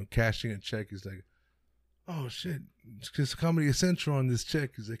 cashing a check. He's like, "Oh shit, it's Comedy Central on this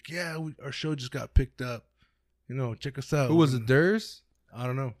check." He's like, "Yeah, our show just got picked up. Check us out." Who was it? Durs? I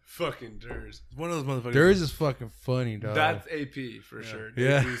don't know. Fucking Durs. It's one of those motherfuckers. Durs is fucking funny, dog. That's AP for sure.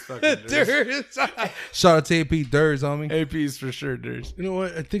 Yeah. AP's fucking Durs. Shout out to AP Durs, homie. AP's for sure Durs. You know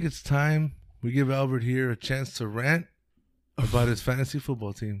what? I think it's time we give Albert here a chance to rant about his fantasy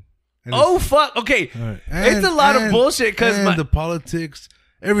football team. And Oh, fuck. Okay. all right. It's a lot of bullshit because the politics,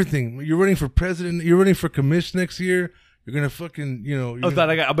 everything. You're running for president. You're running for commission next year. You're gonna fucking, you know. I'm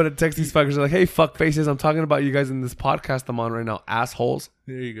gonna text these fuckers like, hey, fuck faces, I'm talking about you guys in this podcast I'm on right now, assholes.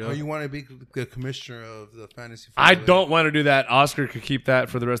 There you go. Oh, you want to be the commissioner of the fantasy football I league? don't want to do that. Oscar could keep that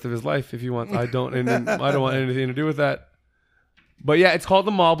for the rest of his life if he wants. I don't, and then I don't want anything to do with that. But yeah, it's called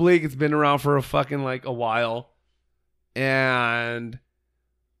the Mob League. It's been around for a fucking like a while, and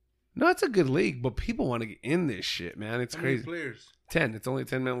no, it's a good league. But people want to get in this shit, man. It's How many crazy. players? 10. It's only a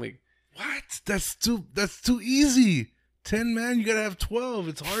 10-man league. What? That's too easy. 10 man, you gotta have 12.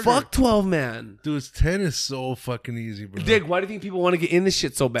 It's harder. Fuck 12 man. Dude, 10 is so fucking easy, bro. Dick, why do you think people want to get in this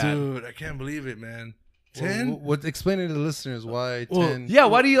shit so bad? Dude, I can't believe it, man. 10? What? Explain it to the listeners why Well, 10. Yeah,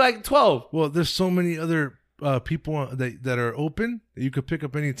 why do you like 12? Well, there's so many other people that are open that you could pick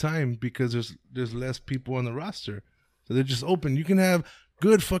up any time because there's less people on the roster. So they're just open. You can have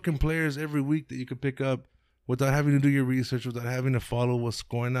good fucking players every week that you could pick up without having to do your research, without having to follow what's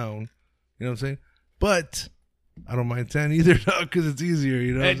going on. You know what I'm saying? But I don't mind 10 either, because it's easier.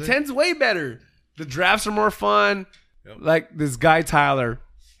 You know, And 10's way better. The drafts are more fun. Yep. Like this guy Tyler,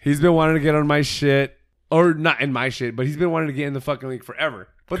 he's been wanting to get on my shit, or not in my shit, but he's been wanting to get in the fucking league forever.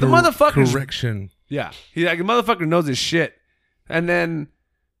 But the motherfucker, correction. yeah, he like the motherfucker knows his shit. And then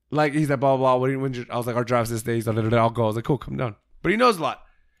like he's like blah blah blah. I was like, our draft's this day. He's like, I'll go. I was like, cool, come down. But he knows a lot.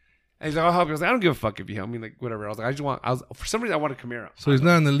 And he's like, I'll help you. I was like, I don't give a fuck if you help me. Like whatever. I was like, for some reason I wanted Camaro. So he's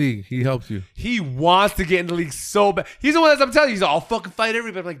not in the league. He helped you. He wants to get in the league so bad. He's the one that's I'm telling you, he's like, I'll fucking fight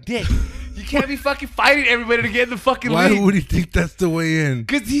everybody. I'm like, Dick, you can't be fucking fighting everybody to get in the fucking Why league. would he think that's the way in?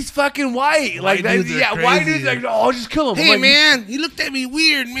 Because he's fucking white. Like that, dudes are yeah, white crazy. dudes like, no, I'll just kill him. I'm Hey, like, man, he looked at me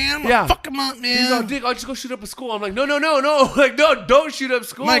weird, man. I'm Yeah. gonna fuck him up, He's man. like, Dick, I'll just go shoot up a school. I'm like, no. Like, no, don't shoot up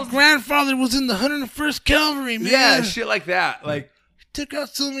schools. My grandfather was in the 101st Cavalry, man. Yeah, shit like that. Like, Took out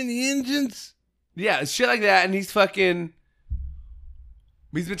so many engines. yeah, shit like that. And he's been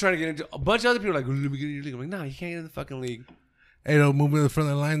trying to get into a bunch of other people. Are like, let me get in your league. I'm like, nah, you can't get in the fucking league. Hey, don't move me to the front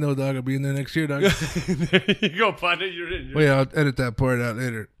of the line, though, dog. I'll be in there next year, dog. There you go, partner. You're in. Well, yeah, I'll edit that part out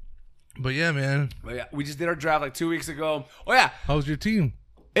later. But yeah, man. But yeah, we just did our draft like 2 weeks ago. Oh yeah, How's your team?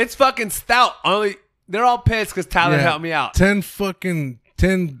 it's fucking stout. They're all pissed because Tyler Yeah, helped me out. 10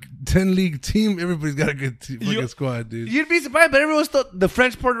 league team. Everybody's got a good fucking squad, dude. You'd be surprised, but everyone's still the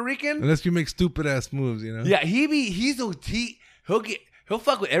French Puerto Rican. Unless you make stupid ass moves, you know. Yeah, he'll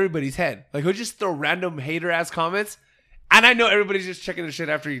fuck with everybody's head. Like he'll just throw random hater ass comments, and I know everybody's just checking the shit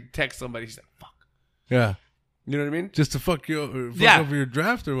after he texts somebody. He's like, "Fuck," Yeah. you know what I mean? Just to fuck you, Yeah. over your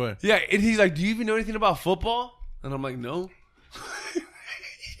draft or what? Yeah, and he's like, "Do you even know anything about football?" And I'm like, "No."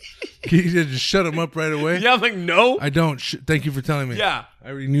 You just shut him up right away. Yeah, I'm like, "No." I don't. Thank you for telling me. Yeah, I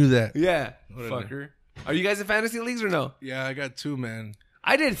already knew that. yeah, Whatever. fucker. Are you guys in fantasy leagues or no? Yeah, I got 2, man.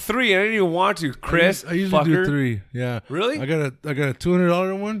 I did 3 and I didn't even want to. Chris, I usually fucker. do 3. Yeah. Really? I got a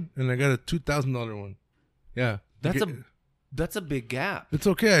 $200 one and I got a $2,000 one. Yeah. That's a big gap. It's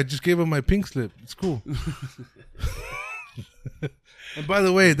okay. I just gave him my pink slip. It's cool. And by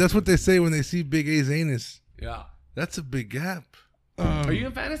the way, that's what they say when they see Big A's anus. Yeah. That's a big gap. Are you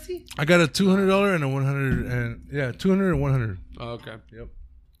in fantasy? I got a $200 and a 100 and yeah, 200 and 100. Oh, okay. Yep.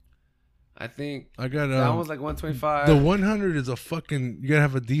 I think I got that one was like 125. the 100 is a fucking. You gotta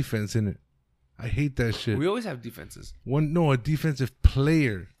have a defense in it. I hate that shit. We always have defenses. A defensive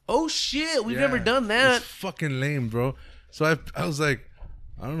player. Oh shit, we've Yeah, never done that. It's fucking lame, bro. So I was like,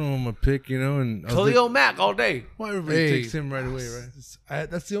 I don't know what I'm gonna pick, you know, and I was Khalil like, Mack all day. why everybody Hey. takes him right away, right?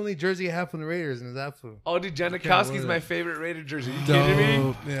 That's the only jersey I have from the Raiders, and it's that fool. Oh, dude, wear Janikowski's that. my favorite Raider jersey. You kidding me?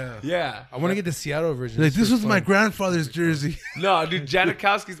 Dope. Yeah. Yeah. I want to get the Seattle version. Like It's this for was my fun. grandfather's jersey. No, dude,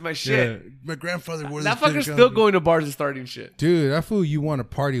 Janikowski's my shit. Yeah, my grandfather wore That this. fucker's Janikowski. still going to bars and starting shit. Dude, that fool you want to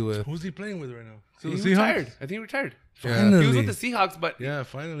party with. Who's he playing with right now? He Still the Seahawks? retired. I think he retired. Yeah. Finally. He was with the Seahawks, but Yeah,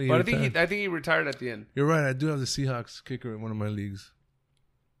 finally. but I retired. think he retired at the end. You're right. I do have the Seahawks kicker in one of my leagues.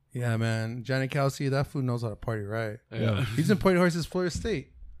 Yeah, man. Johnny Kelsey, that fool knows how to party, right? Yeah. He's in Point Horses, Florida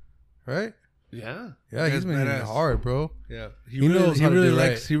State, right? Yeah. Yeah, he's That's been hitting it badass. hard, bro. Yeah, He knows how to do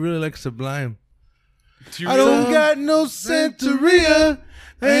right. He really likes Sublime. I don't got no Santeria,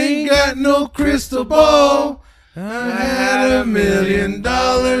 ain't got no crystal ball. I had $1 million,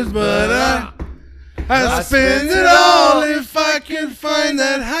 but I spend it all if I can find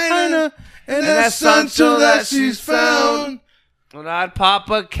that Heine and that Sancho that she's found. And I'd pop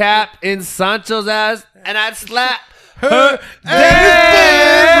a cap in Sancho's ass and I'd slap Her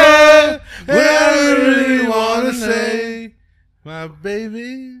Damn, what I really want to say, my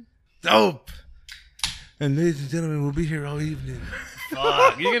baby, dope. And ladies and gentlemen, we'll be here all evening.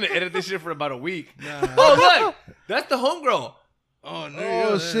 Fuck, you're gonna edit this shit for about a week. Oh look, that's the homegirl. Oh no!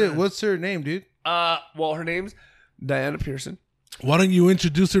 Oh shit, what's her name, dude? Well, her name's Diana Pearson. Why don't you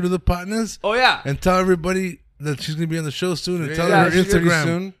introduce her to the partners Oh yeah, and tell everybody that she's gonna be on the show soon and tell Yeah, her she's gonna be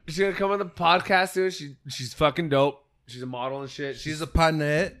Instagram. She's gonna come on the podcast soon. She's fucking dope. She's a model and shit. She's a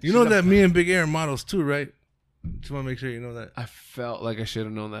partner. You know that me and Big A are models too, right? Just want to make sure you know that. I felt like I should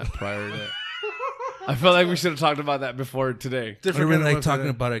have known that prior to that. I felt like we should have talked about that before today. I don't really like talking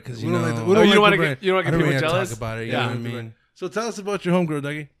about it because, you know, we don't you don't want to brand. get I don't people really jealous. talk about it. You Yeah. know what I mean? So tell us about your homegirl,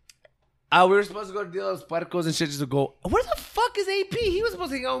 Dougie. We were supposed to go to Dia de los Puercos and shit just to go, where the fuck is AP? He was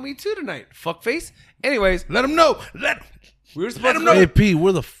supposed to hang out with me too tonight. Fuckface. Anyways, Let him know. we were Let supposed him to know. go. AP,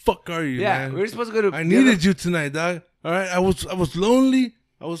 where the fuck are you, Yeah, man? we were supposed to go to I Dia de- needed you tonight, dog. All right, I was lonely.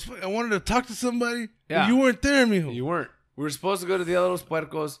 I wanted to talk to somebody. Yeah. And you weren't there, mijo. You weren't. We were supposed to go to Dia de los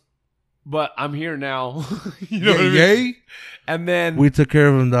Puercos, but I'm here now. You know what I mean? Yay. And then We took care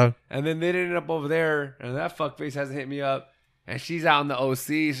of him, dog. And then they ended up over there, and that fuckface hasn't hit me up. And she's out in the OC.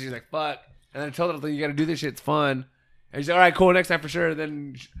 She's like, fuck. And then I told her, you got to do this shit. It's fun. And she's like, all right, cool. Next time for sure.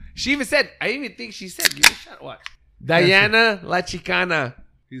 Then she even said, I even think she said, give me a shot. Watch. Diana La Chicana.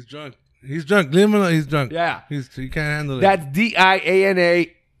 He's drunk. He's drunk. Leave him alone. He's drunk. Yeah. He can't handle it. That's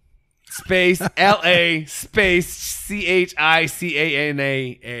DIANA space LA space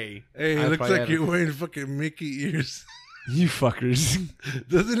CHICANA. Hey, it looks like you're wearing fucking Mickey ears. You fuckers.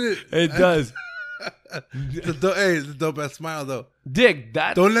 Doesn't it? It does. It's the dope ass smile, though. Dick,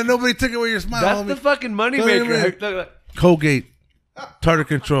 that's Don't let nobody take away your smile, the homie. fucking money Don't maker. even- Look, look. Colgate. Tartar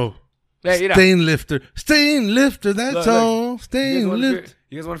Control. Hey, you know. Stain lifter. Stain lifter, that's Look, all. look. Stain lift.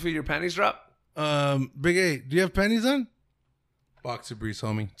 You guys want to feel your panties drop? Big A, do you have panties on? Boxer briefs,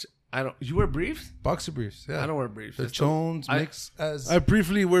 homie. I don't. You wear briefs? Boxer briefs. Yeah. I don't wear briefs. The It's tones I- mix as I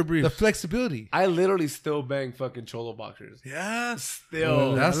briefly wear briefs. the flexibility. I literally still bang fucking cholo boxers. Yeah.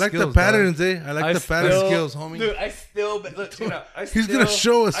 Still. That's I like skills, the patterns, eh? I like I the still- patterns. skills, homie. Dude, I still. Look, you know, He's gonna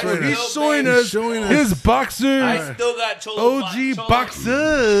show us right now. He's showing He's showing us His boxers. I still got cholo OG cholo-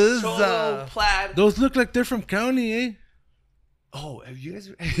 boxers. Cholo plaid. Those look like they're from county, eh? Oh, have you guys?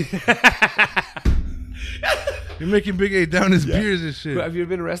 You're making Big A down his beers and shit. Have you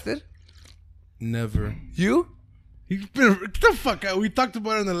been arrested? Never. You? He's been get the fuck out. We talked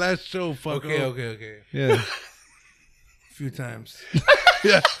about it on the last show. Fuck. Okay. Yeah. A few times.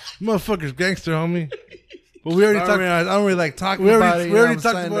 Yeah. Motherfucker's gangster, homie. But we already I talked. don't really like talking We about already, it. we you know, already I'm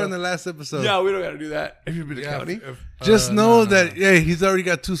talked signed about it up. in the last episode. Yeah, we don't got to do that. Have you been to county? Just know no, that, yeah, he's already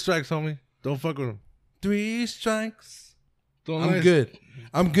got 2 strikes, homie. Don't fuck with him. 3 strikes. Don't I'm lie. good.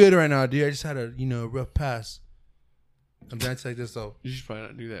 I'm good right now, dude. I just had a rough pass. I'm dancing like this though. You should probably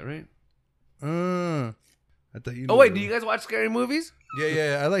not do that, right? I thought you. Oh wait, do you guys watch scary movies?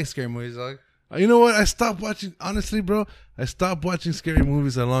 Yeah. I like scary movies, dog. You know what? I stopped watching. Honestly, bro, I stopped watching scary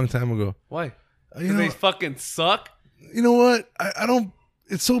movies a long time ago. Why? You Because know, they fucking suck. you know what? I don't.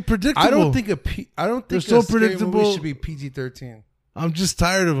 It's so predictable. I don't think They're a so scary predictable. movie should be PG-13. I'm just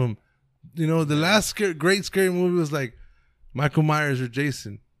tired of them. You know, the last great scary movie was like Michael Myers or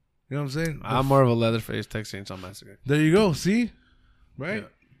Jason. You know what I'm saying? I'm more of a Leatherface Texas Chainsaw Massacre. There you go. See, right?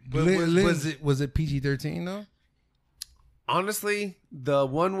 But was it PG-13 though? Honestly, the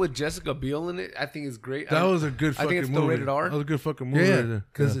one with Jessica Biel in it, I think is great. That was a good I fucking think it's movie. still rated R. That was a good fucking movie. right there.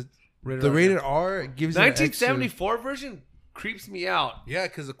 because Rated the R, rated R gives you an extra- 1974 version creeps me out. Yeah,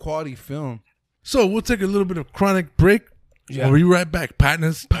 because the quality film. So we'll take a little bit of chronic break. Yeah. We'll be right back,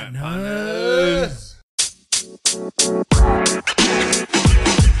 partners.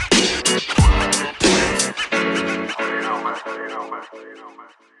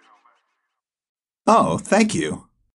 Oh, thank you.